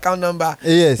in your account number.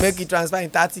 Yes. Make it transfer in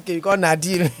 30K. You call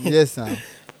Nadir. Yes, sir.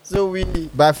 So we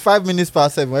by 5 minutes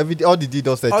past 7, all the deed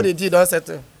don't settle. All the deed don't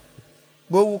settle.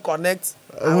 Go who connect.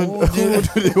 Who do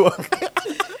the work?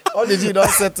 All the deed don't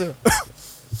settle.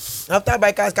 After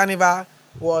bikers carnival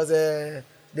was the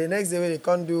next day where they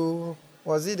can't do.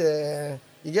 Was it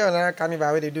you get another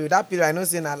carnival where they do that period? I know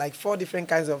saying like 4 different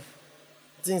kinds of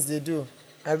things they do.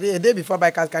 A day before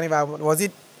bikers carnival, was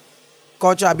it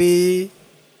culture be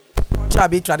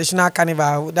traditional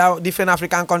carnival? That different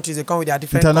African countries they come with their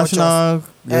different international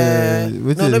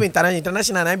cultures. No, be international.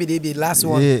 International na be the last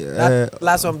one. That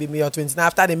last one be me or 20. Now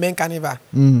after the main carnival,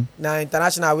 now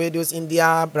international where those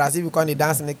India, Brazil become the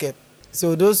dance naked.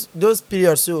 So those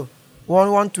periods, so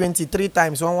 120 3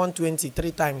 times, 120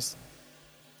 3 times.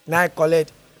 Now I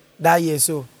collect that year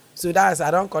so that's I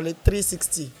don't collect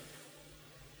 360.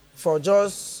 For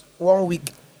just 1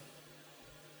 week.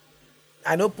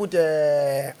 I no put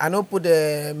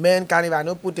the main carnival, I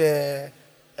no put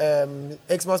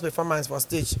Xmas performance for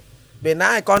stage. But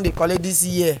now I come to collect this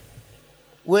year.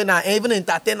 When I even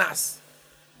entertainers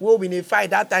who been a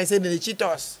fight that time say they cheat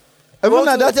us. Even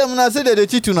at that time when I say they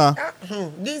cheat you now.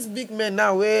 These big men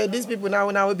now where these people now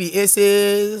will be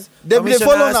essays. They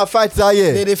follow on our fights that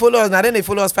year. They follow us now, then they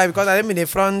follow us fight because I them in the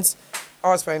front.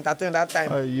 Us for entertainment that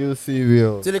time. Are you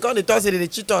serious? So they come, they talk, say they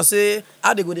cheat us, say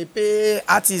how they go, they pay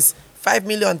artists 5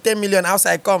 million, 10 million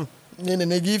outside come. Then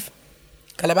they give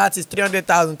Calabar artists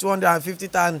 300,000,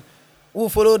 250,000. Who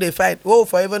follow the fight? Who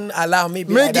for even allow me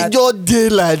be make like that? Make it your day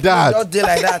like that. Your day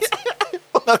like that.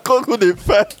 I can't go the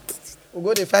fight. We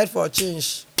go the fight for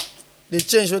change. The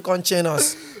change we can't change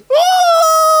us.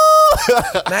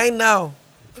 now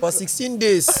for 16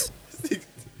 days.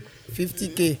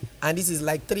 50K, and this is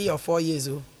like 3 or 4 years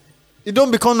old. It don't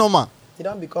become normal. It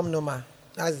don't become normal.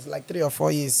 That's like 3 or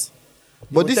 4 years.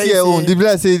 But this year, the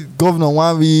black say governor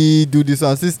want we do this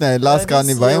one since last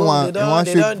carnival.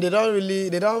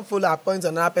 They don't follow appoint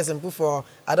another person put for.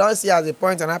 I don't see as a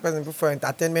point another person put for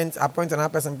entertainment. Appoint another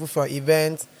person put for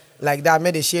events like that.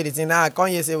 Make they share the thing. Now I can't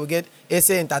hear say we get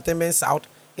SA Entertainment South,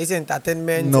 SA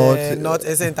Entertainment North,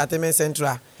 SA Entertainment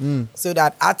Central. So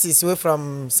that artists way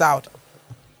from South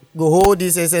go hold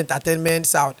this as entertainment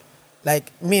South. Like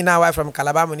me now, I from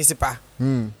Calabar Municipal.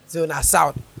 So now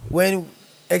South. When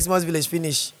Xmas Village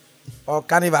finish or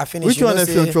Carnival finish, which one of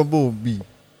your trouble be?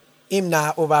 Him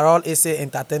now overall SA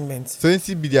Entertainment. So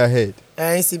NC be their head.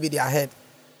 NC be their head.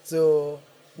 So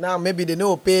now maybe they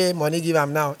no pay money give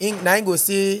them now. Now go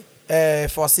see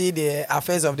foresee the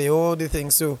affairs of the whole thing.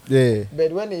 So yeah.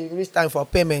 But when it reach time for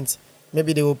payment,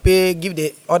 maybe they will pay, give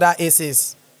the other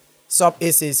ACs, sub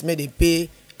ACs, maybe they pay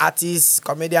artists,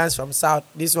 comedians from South.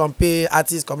 This one pay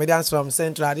artists, comedians from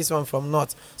Central. This one from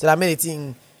North. So that made the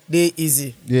thing they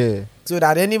easy. Yeah. So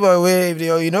that anybody where if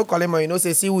they, call them or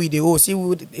say see who they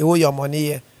owe your money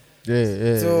here.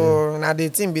 Yeah. So now the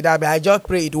thing be that, but I just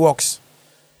pray it works.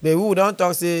 But who don't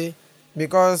talk say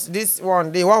because this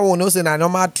one the one who knows in a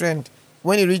normal trend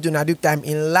when you reach Donaduk time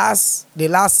in the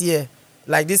last year,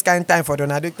 like this kind of time for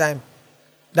Donaduk time,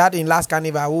 that in last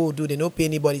carnival who do they no pay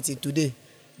anybody till today.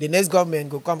 The next government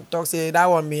go come talk say that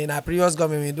one me in a previous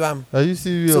government we do am. Are you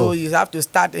serious? So you have to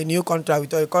start a new contract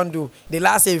with all you can't do. The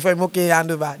last year before you okay hand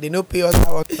over, they no pay us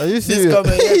that one. Are you serious? This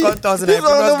government can't talk to the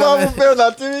previous government.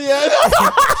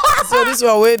 So this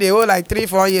one where they hold like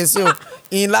 3-4 years. So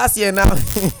in last year now.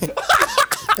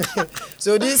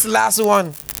 So this last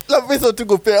one. To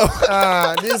go pay.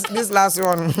 This last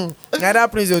one. Neither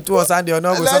Prince or two or Sunday or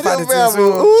no go suffer the thing.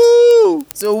 So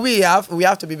So we have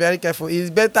to be very careful. It's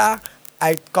better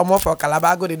I come off for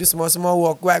Calabar, go to do small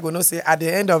work where I go no say at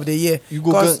the end of the year. You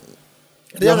go get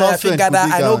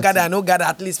I know gather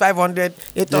at least 500,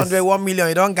 800, yes. 1 million.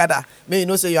 You don't gather. Maybe you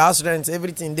know say your house rent,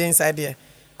 everything there inside there.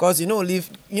 Because you know live,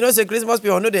 you know say Christmas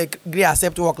people know they agree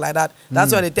accept work like that.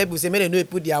 That's why they tell people say maybe they know they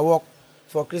put their work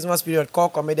for Christmas period call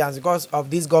comedians because of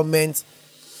this government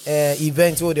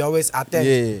events where they always attend.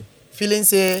 Yeah. Feeling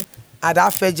say at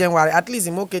that 1st January, at least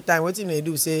in okay time, what they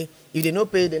do say if they no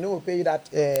pay, they no will pay you that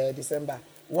December.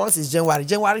 Once it's January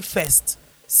 1st,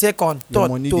 2nd,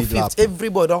 3rd to 5th,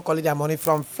 everybody don't collect their money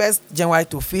from 1st January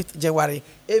to 5th January.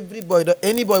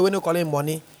 Anybody when you collect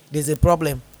money, there's a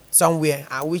problem somewhere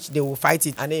at which they will fight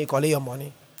it and then you collect your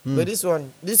money. But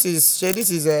this is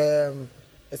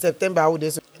September. I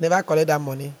would never collect that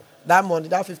money. That money,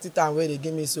 that 50,000 where they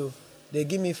give me, so they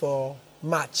give me for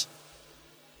March.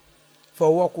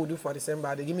 For work we do for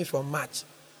December, they give me for March.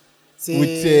 See,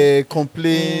 with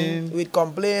complaint. With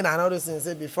complaint and all those things.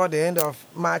 Say before the end of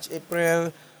March,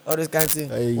 April, all those kind of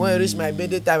things. When I reach my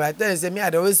birthday time, I tell them, say me, I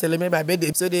always celebrate my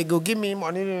birthday. So they go give me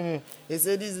money. They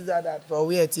say this is that for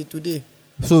where till today.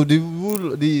 So the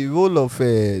role of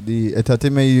the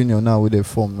entertainment union now with the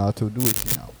form now to do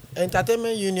it now.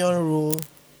 Entertainment union rule,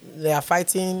 they are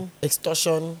fighting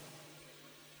extortion.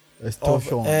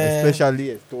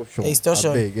 Especially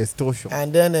extortion.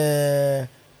 And then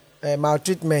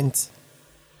maltreatment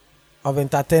of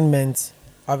entertainment,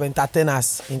 of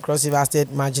entertainers in Cross River State,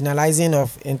 marginalizing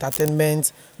of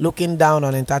entertainment, looking down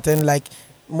on entertainment. Like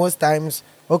most times,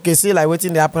 okay, see, like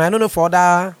waiting to happen. I don't know for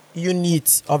other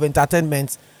units of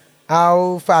entertainment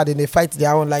how far they fight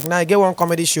their own. Like now, I get one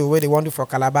comedy show where they want to do for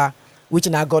Calabar, which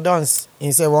in Agodons,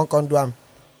 in say one can do them.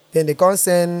 Then they can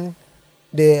send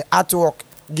the artwork.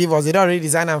 Give us, they don't already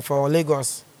design them for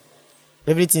Lagos.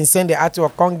 Everything send the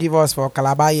artwork, can't give us for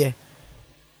Calabar here.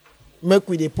 Make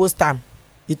with the post time.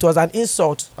 It was an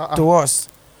insult to us.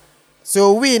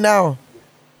 So we now,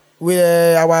 with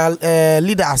our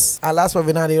leaders, our last for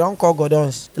now, they don't call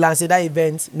Godons. And say that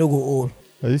event no go all.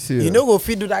 Are you serious? You know go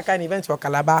fit do that kind of event for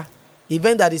Calabar.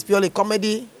 Event that is purely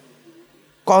comedy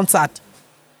concert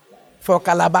for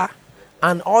Calabar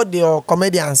and all the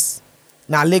comedians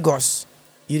now Lagos.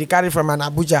 You carry from an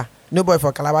Abuja, nobody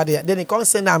for Calabar there. Then they can't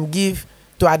send them give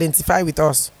to identify with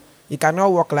us. It cannot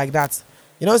work like that.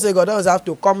 You know, so God does have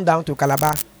to come down to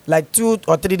Calabar. Like 2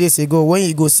 or 3 days ago, when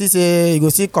you go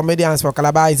see comedians for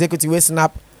Calabar, executive will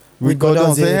snap with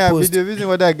Gordon's post. The reason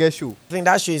why that get show. I think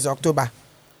that show is October.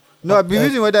 No, the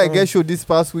reason why that get show this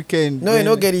past weekend. No, you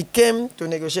know, he came to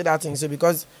negotiate that thing. So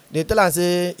because they tell us,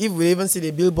 say, if we even see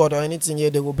the billboard or anything here,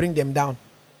 they will bring them down.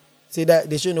 Say that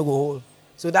they should no go hold.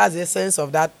 So that's the essence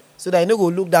of that. So that you no go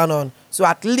look down on. So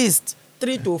at least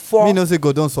 3 to 4. Me no say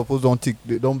God don't suppose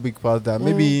don't big past that.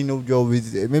 Maybe you know your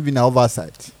maybe na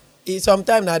oversight.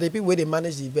 Sometimes now the people where they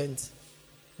manage the event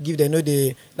give them no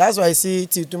the. That's why I see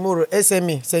till tomorrow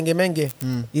SME Sengemenge.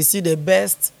 You see the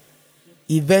best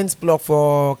event block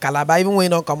for Calabar. Even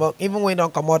when don't come out.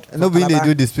 Nobody they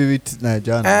do the spirit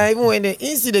Nigeria. Even when they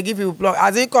give people block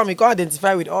as they come, you can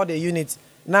identify with all the units.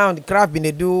 Now the craft been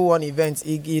they do one event.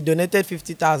 He donated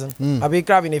 50,000. I be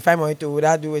craft in a 5 months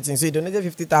without doing it. So he donated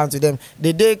 50,000 to them.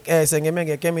 The day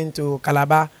Sengemenge came into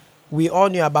Calabar, we all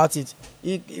knew about it.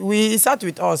 He sat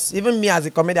with us. Even me as a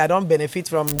comedian, I don't benefit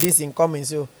from this incoming.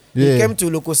 So he came to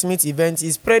Local Smith event. He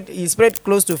spread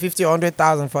close to 50 or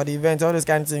 100,000 for the event. All those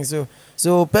kind of things.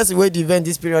 So person wait the event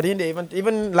this period in the event,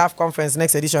 even Laugh Conference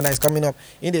next edition that is coming up.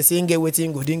 In the saying get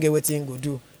waiting go, didn't get waiting go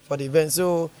do. For the event.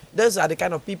 So those are the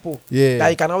kind of people that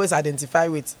you can always identify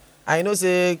with. I know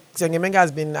say Sengemenge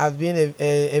has been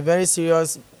a very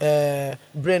serious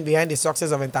brain behind the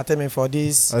success of entertainment for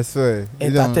this. I swear.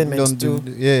 Entertainment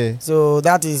too. So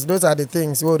those are the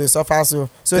things where they suffer. So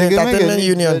the entertainment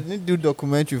union. They need to do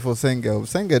documentary for Senge.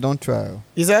 Senge don't try.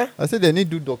 Is that? I said they need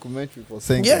to do documentary for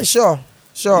Senge. Yeah, sure.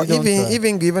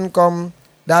 Even come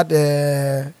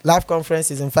that Live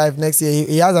Conference is in 5 next year.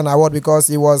 He has an award because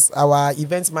he was our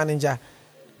events manager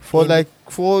for like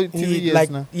 4 years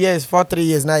now. Yes, for 3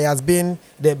 years now. He has been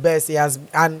the best.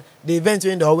 And the events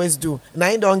we always do. Now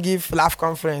he don't give Live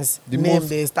Conference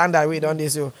the standard way don't they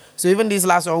so even this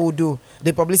last one we do,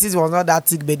 the publicity was not that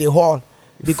thick, but the hall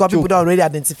because people don't already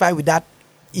identify with that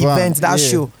event,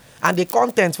 show. And the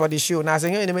content for the show. Now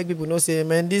saying they make people know say,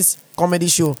 man, this comedy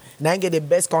show now get the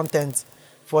best content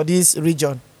for this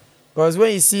region. Because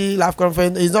when you see Live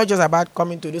Conference, it's not just about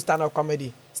coming to do stand-up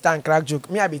comedy, stand crack joke.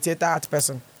 Me, I be theater art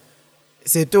person.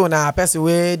 Say to na a person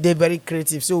where they very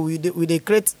creative. So we they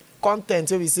create content.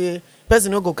 So we say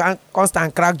person no go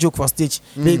constant crack joke for stage.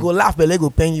 They go laugh, but they go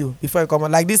pain you before you come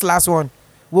on. Like this last one,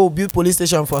 We'll build police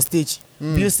station for stage.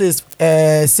 Build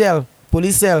cell,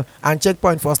 police cell, and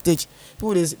checkpoint for stage.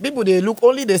 People they look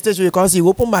only the stage because you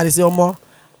open by they say more.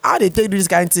 How they take this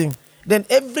kind of thing? Then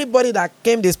everybody that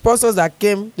came, the sponsors that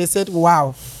came, they said,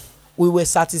 "Wow, we were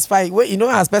satisfied." Well, you know,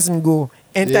 as person go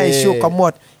enter a show, come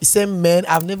out, he said, "Man,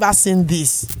 I've never seen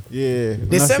this." Yeah,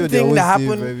 the same thing that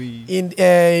happened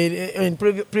in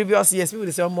previous years. People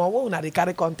they say, "More, where they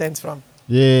carry content from?"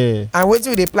 Yeah, and wait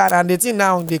till they plan, and the thing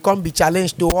now they can't be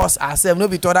challenged to us ourselves, no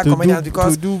be to other comedians,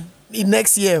 because in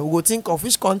next year we go think of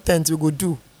which content we go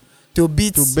do to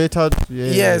beat to better.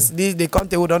 Yes, this the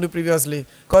content we don't do previously,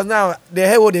 because now the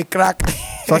hair will they crack.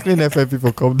 Fucking FF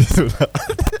people come this way.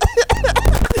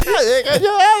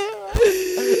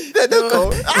 They don't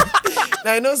come.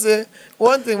 Now you know, say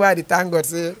one thing why the thank God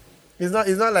say it's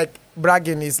not like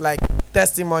bragging, it's like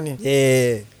testimony.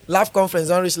 Yeah, Laugh conference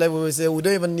on reach level, we say we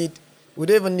don't even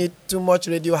need too much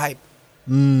radio hype.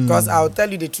 Because I'll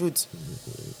tell you the truth,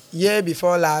 year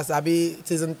before last,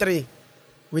 season 3,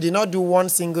 we did not do one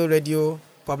single radio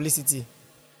publicity.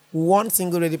 One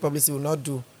single radio publicity will not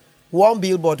do. One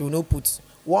billboard will not put.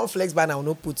 One flex banner will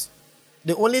not put.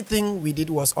 The only thing we did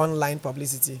was online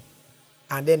publicity.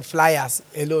 And then flyers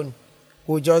alone.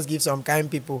 We'll just give some kind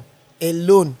people.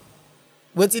 Alone.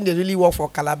 Waiting they really work for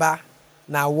Calabar.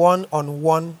 Now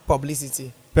one-on-one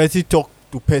publicity. Person talk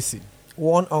to person.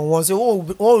 One-on-one. So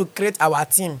we will create our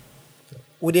team.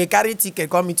 Will they carry ticket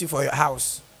come meet you for your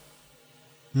house?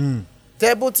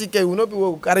 Table ticket will not be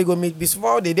will carry go meet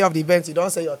before the day of the event. You don't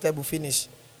say your table finish.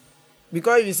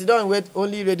 Because if you sit down and wait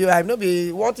only radio hype, no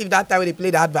be what if that time when they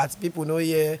play the adverts, people know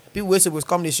here, people were supposed to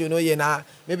come the show know here now.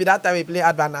 Maybe that time we play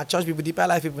advert now church people, deeper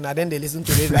life people, now then they listen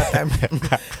to radio that time.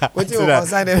 What you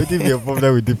concern them? What if you're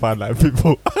problem with deeper life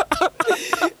people?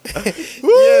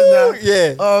 Yes,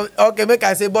 yeah. Okay, make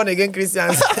I say born again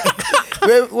Christians.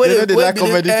 They like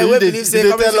comedy show.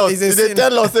 They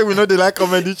tell us say we know they like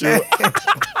comedy show.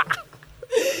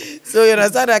 So you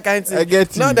understand that kind of thing? I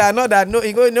get you. Not that. No,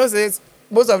 you know say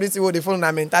most of these people they follow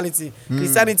na mentality.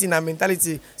 Christianity na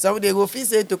mentality. So they go feel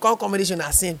say to call comedy show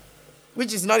a sin,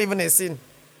 which is not even a sin.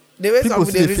 The way people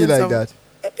still feel like that.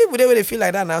 People they feel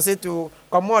like that now say to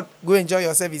come out go enjoy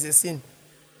yourself is a sin.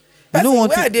 You don't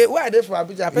want where are they for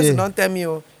Abuja? Person don't tell me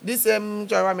this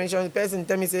church I mentioned. Person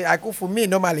tell me say I cook for me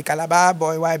normally Calabar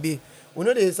boy YB. We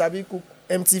know they sabi cook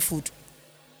empty food.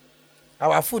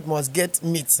 Our food must get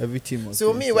meat. Everything must.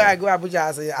 So me where I go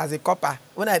Abuja as a copper,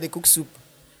 when I dey cook soup,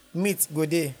 meat go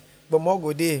there, bomo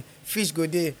go there, fish go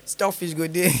there, stuffed fish go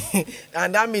there,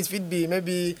 and that meat fit be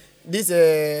maybe this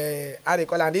how they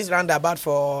call it, this roundabout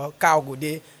for cow go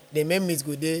there, the main meat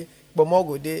go there, bomo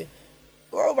go there.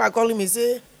 Oh, by calling me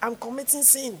say I'm committing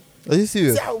sin. Are you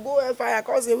serious? Say I will go fire. I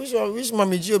call say which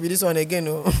mommy Gio be this one again?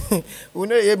 We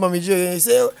know you mommy Gio. He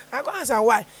say I go ask her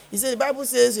why. He say the Bible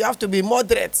says you have to be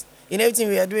moderate in everything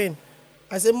we are doing.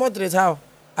 I say moderate how?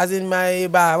 As in my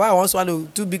bar, why I want swallow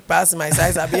 2 big parts in my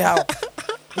size, I be how?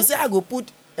 He say I go put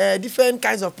different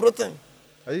kinds of protein.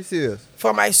 Are you serious?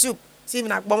 For my soup. See if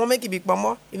na pomo make it big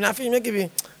pomo. If na fish make it big.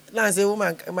 Now I say,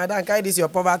 woman, madam, carry this your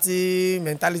poverty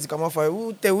mentality come up for you.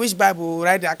 Who tell which Bible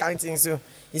write the accounting? So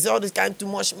he say all this kind too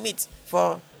much meat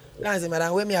for. Now I say,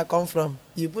 madam, where me I come from?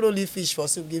 You put only fish for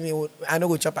soup, give me. I no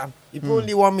go chop am. You put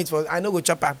only one meat for. I no go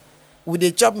chop am. We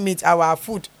dey chop meat, our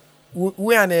food.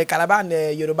 We and Calabar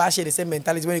and Yoruba share the same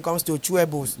mentality when it comes to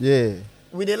chewables. Yeah.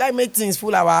 We dey like make things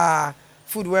full our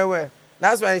food well.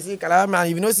 That's why I see Calabar man.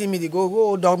 If you don't see me, they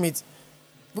go dog meat.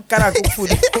 We can't cook food.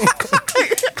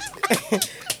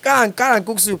 Can't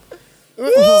cook soup.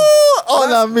 All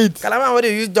that meat. Calabar when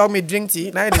they use dog meat drink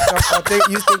tea. Now they chop or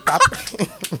use take pap.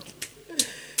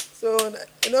 So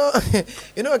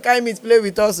you know kind meat play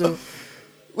with us. So.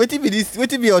 What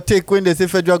be your take when they say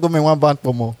federal government want ban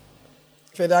pomo?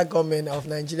 Federal government of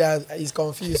Nigeria is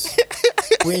confused.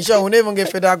 We ensure we never even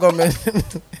get federal government.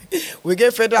 We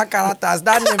get federal characters.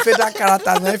 That name federal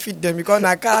characters not fit them because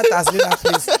na characters need that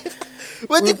place.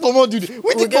 What did pomo do there?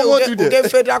 We get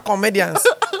federal comedians.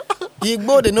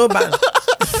 Igbo they no ban.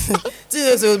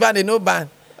 Tinyeso ban they no ban.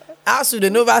 Asu they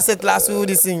never settle asu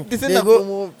this thing. They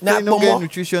go na pomo.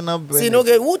 Nutritional benefit. See no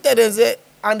get who tell them say.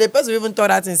 And the person even thought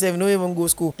that himself, no even go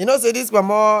school. You know, say this for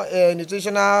more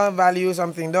nutritional value,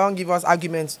 something. Don't give us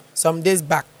arguments some days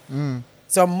back.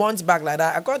 Some months back like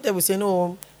that. I can't tell we say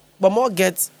no, but more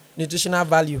get nutritional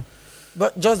value.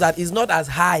 But just that it's not as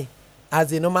high as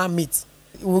the normal meat.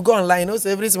 We go online, you know, so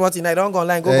every small thing I don't go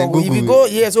online, go. If you go,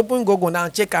 yes, open Google now,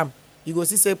 check them. You go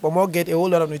see say for more get a whole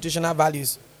lot of nutritional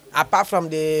values. Apart from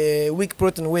the weak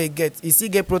protein where it gets, you see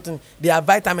get protein, there are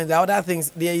vitamins, there are other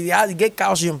things. They get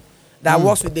calcium. that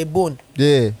works with the bone.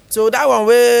 Yeah. So that one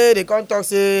where they can't talk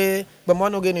say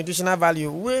kpomo no get nutritional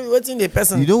value. Wetin the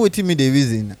person? You know wetin me the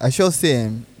reason? I sure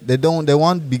say they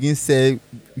want begin sell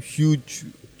huge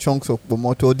chunks of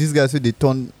kpomo to these guys who they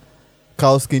turn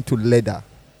cow skin to leather.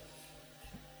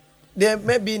 They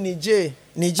maybe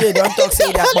Niger don't talk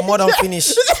say their kpomo don't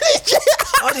finish.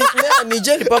 All this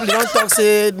Niger Republic don't talk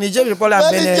say Niger Republic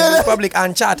and Benin Republic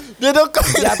and Chad. They don't come.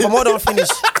 Their kpomo don't finish.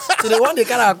 So they want the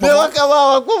kind of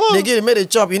kpomo. They give them the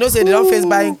chop. You know say they don't face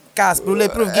buying cars. Proof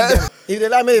give them. If they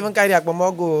like me even carry their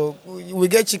kpomo go, we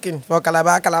get chicken for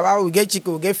Calabar. Calabar we get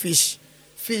chicken, we get fish.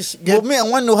 But me, I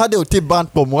want to know how they will take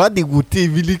band pomo. How they will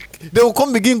take really? They will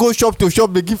come begin go shop to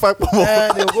shop. They give 5 pomo.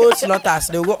 They will go slaughters.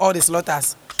 They will go all the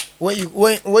slaughters. When you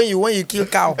kill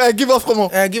cow. Give us pomo.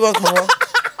 Give us pomo.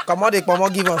 Come on, the pomo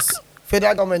give us.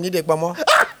 Federal government need the pomo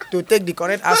to take the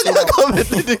correct action. Federal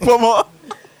government need the pomo.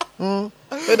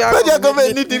 Federal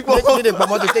government need the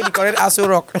pomo to take the correct action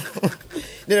rock.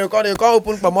 They call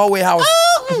open pomo warehouse.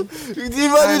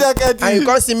 And you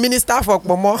can't see minister for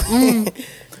pomo. And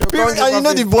you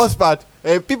know the worst part,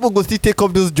 people go still take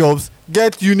up those jobs,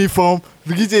 get uniform,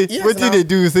 begin say, what did they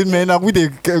do? Say, man, we they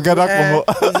gather pomo.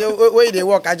 Where they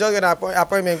work, I just get an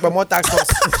appointment for more tax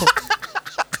force.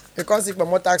 You can't see for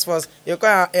more tax force. You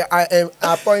can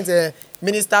appoint a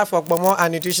minister for pomo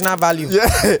and nutritional value.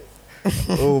 Yeah.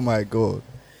 Oh my God.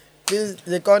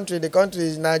 The country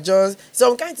is not just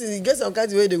some kind of, you get some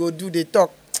kind of way they go do, they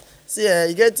talk. See,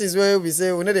 you get this way we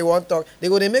say we know they want talk. They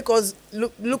make us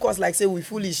look us like say we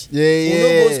foolish. Yeah. We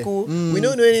don't go school. We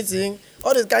don't know anything.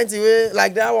 All this kind of way,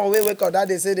 like that one way wake up that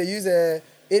they say they use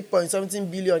 8.something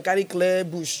billion carry clear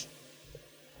bush.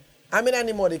 How many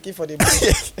animal they keep for the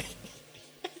bush?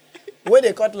 Where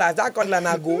they cutlass, that cutlass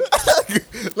now go.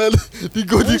 The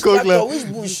golden cutlass. Which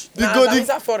bush?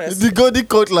 The forest. The golden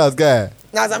cutlass guy.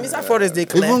 Now Zambisa forest they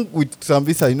clear. Even with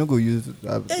Zambisa, you know go use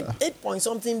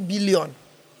 8.something billion.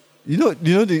 You know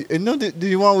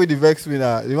the one with the vex me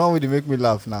now, the one with the make me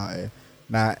laugh now.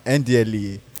 Now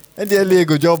NDLEA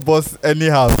go just bust any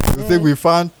house. Say we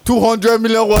found 200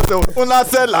 million water. Una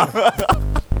sell am.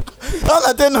 All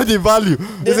I tell know the value.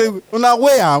 They say una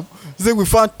weigh am. Say we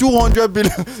found 200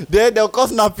 billion. They'll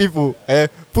cost now people.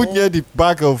 Put near the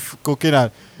bag of cocaine.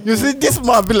 You see this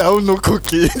man be like, oh no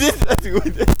cocaine. This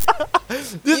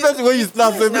person when you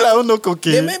snap, they be like, oh no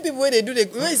cocaine. The main people where they do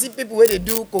when you see people where they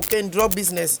do cocaine drug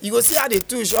business, you go see how they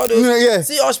touch all those.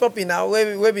 See Hush Puppy now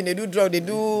where they do drug, they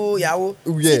do yahoo.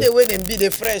 See the way they be they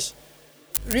fresh.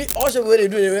 Also where they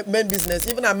do the main business.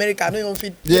 Even America, don't even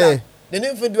fit. Yeah. They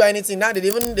don't even do anything now. They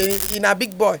in a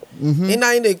big boy.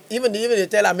 Even they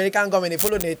tell American government they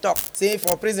follow they talk. Say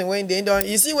for prison when they don't.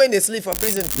 You see when they sleep for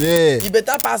prison. Yeah. You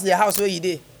better pass their house where you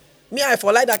dey. Me, I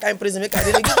for like that kind of prison maker.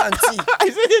 They give am tea.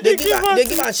 They give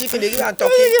am chicken. They give am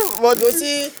turkey. You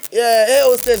see, air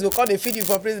hostess will come they feed you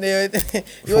for prison.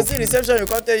 You will see reception will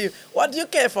come tell you, what do you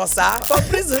care for, sir? For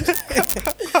prison.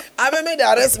 I made they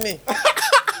arrest me.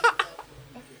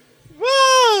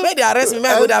 May they arrest me, may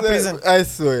I go that prison. I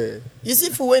swear. You see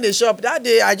food when they shop. That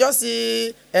day, I just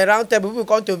see a round table. People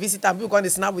come to visit them. People come to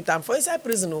snap with them. For inside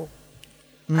prison, oh.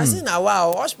 I see now,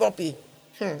 wow, Hush Puppy.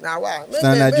 Now, wow.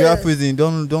 Nigeria prison,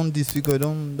 don't disfigure,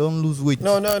 don't lose weight.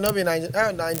 No, be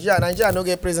Nigeria. Nigeria no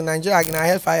get prison. Nigeria in a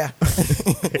hellfire.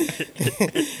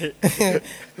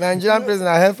 Nigerian prison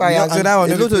are hellfire. So that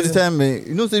one. A lot of the time,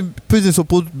 you know, say prison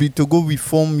supposed to be to go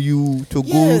reform you, to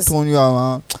go turn you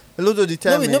around. A lot of the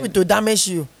time, no be to damage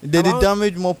you. They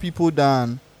damage more people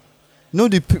than. No,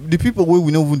 the people where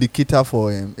we know when they cater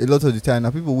for a lot of the time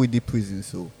are people with the prison.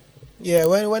 So. Yeah,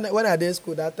 when I did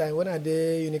school that time, when I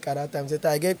did unique at that time,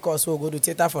 I get course, so go to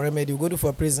theater for remedy, we go to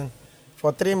for prison.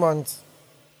 For 3 months,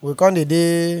 we come the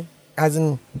day, as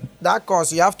in, that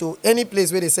course, you have to, any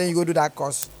place where they say you go do that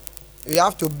course, you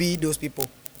have to be those people.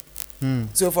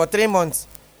 So for 3 months,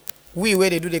 where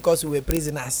they do the course, we were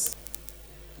prisoners.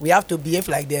 We have to behave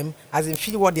like them, as in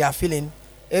feel what they are feeling.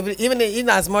 Even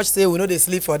as much say we know they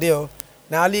sleep for there,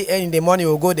 now only in the morning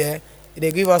we'll go there. They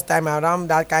give us time around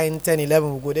that kind 10, 11,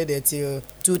 we'll go there till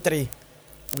 2, 3.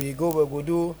 We go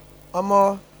do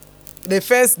the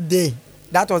first day,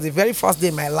 that was the very first day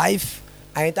in my life,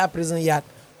 I entered prison yard.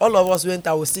 All of us went,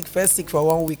 I was sick for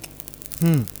 1 week.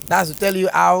 That's to tell you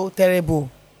how terrible,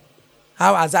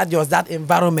 how hazardous that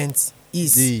environment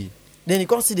is. Then you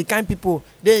can't see the kind people,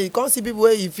 then you can't see people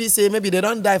where you feel say maybe they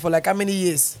don't die for like how many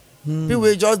years. People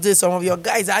will just do some of your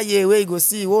guys are here where you go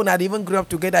see, who not even grew up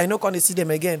together, I no can't see them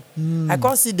again. I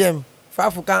can't see them. For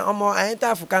African, I enter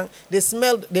African, they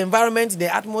smell the environment,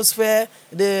 the atmosphere,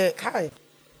 the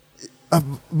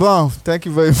Bon, thank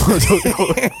you very much.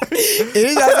 It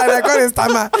is just like I call it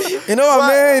stammer. You know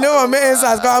what me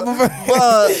answers come up.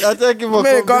 I thank you for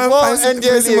coming. Before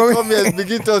NDLA come here,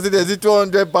 begin to say there's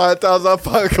 200 per 1,000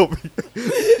 pack of people.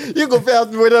 You go pay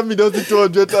ask me whether me does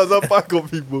 200,000 pack of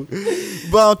people.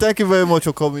 But thank you very much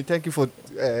for coming. Thank you for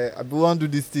I want to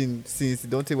do this thing since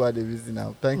don't take why they visit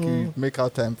now. Thank you. Make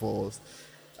out time for us.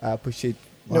 I appreciate.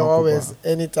 No, always,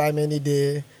 anytime, any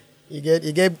day. You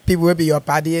get people will be your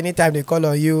party anytime they call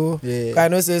on you. Yeah. I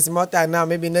know say small time now.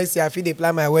 Maybe next year I feel they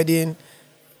plan my wedding.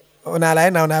 On a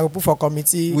line now, I will put for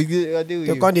committee.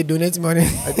 You can't they donate money.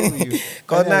 I do with you.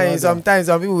 Cause now sometimes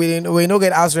some people will not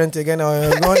get house rent again or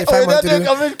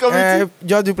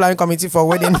just do planning committee for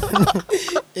wedding.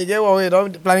 You get what we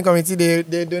don't planning committee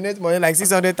they donate money like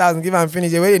 600,000 give and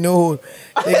finish. They no hold.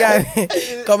 They got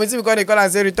committee because they call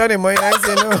and say return the money. I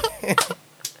say no.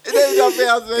 You don't pay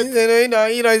house rent. You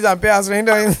know he's a pay house rent.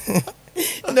 You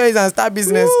know he's a start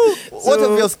business. What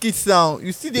of your skits now?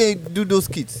 You see they do those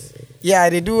skits? Yeah,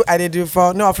 I do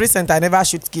for no of recent I never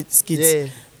shoot skits. Yeah.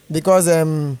 Because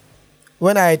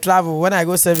when I travel, when I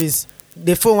go service,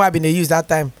 the phone I've been used that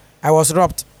time, I was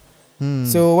robbed.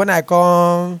 So when I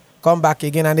come back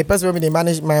again and the person when they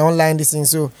manage my online this thing,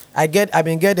 so I've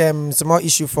been get small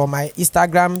issue for my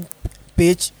Instagram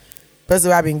page.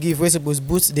 Person I've been give we supposed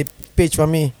boost the page for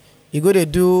me. You go to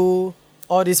do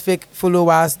all these fake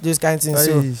followers, those kind of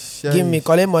things. So give me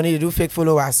collect money to do fake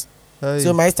followers.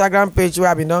 So my Instagram page where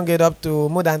I've been done get up to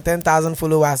more than 10,000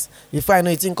 followers. Before I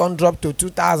know it can drop to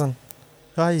 2,000.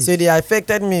 So they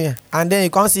affected me. And then you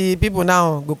can't see people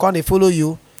now go come they follow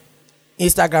you.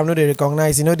 Instagram no they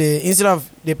recognize. You know they instead of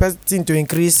the person to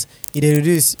increase, it they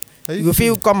reduce. You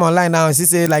feel come online now and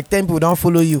say like 10 people don't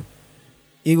follow you.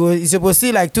 You supposed to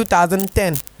see like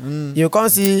 2010. You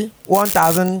can't see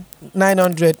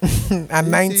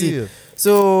 1,990.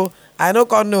 So I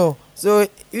don't know. So if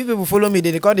people follow me,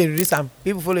 they can't reduce them.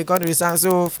 People follow, you can't reduce them.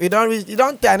 So if you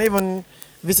don't turn even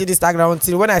visit Instagram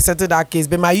until when I settle that case.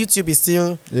 But my YouTube is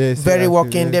still very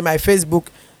working. Then my Facebook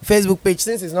page,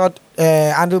 since it's not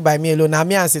handled by me alone, now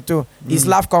me and Seto, it's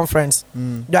Laugh Conference.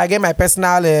 Do I get my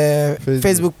personal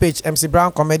Facebook page, MC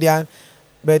Brown Comedian.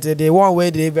 But the one way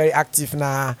they very active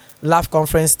now, Laugh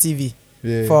Conference TV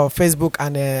for Facebook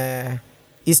and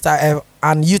Insta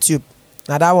and YouTube.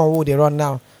 Now that one who they run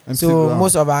now. So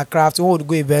most of our crafts who would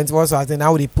go events, what sort of thing,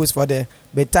 now they post for the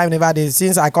but time never they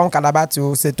since I come Calabar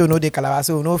to Seto no they Calabar,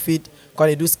 so no fit because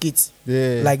they do skits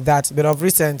like that. But of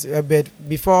recent, but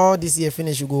before this year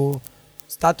finish, you go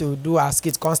start to do our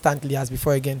skits constantly as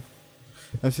before again.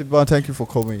 MC Brown, thank you for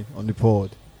coming on the pod.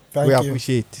 We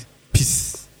appreciate.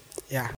 Peace. Yeah.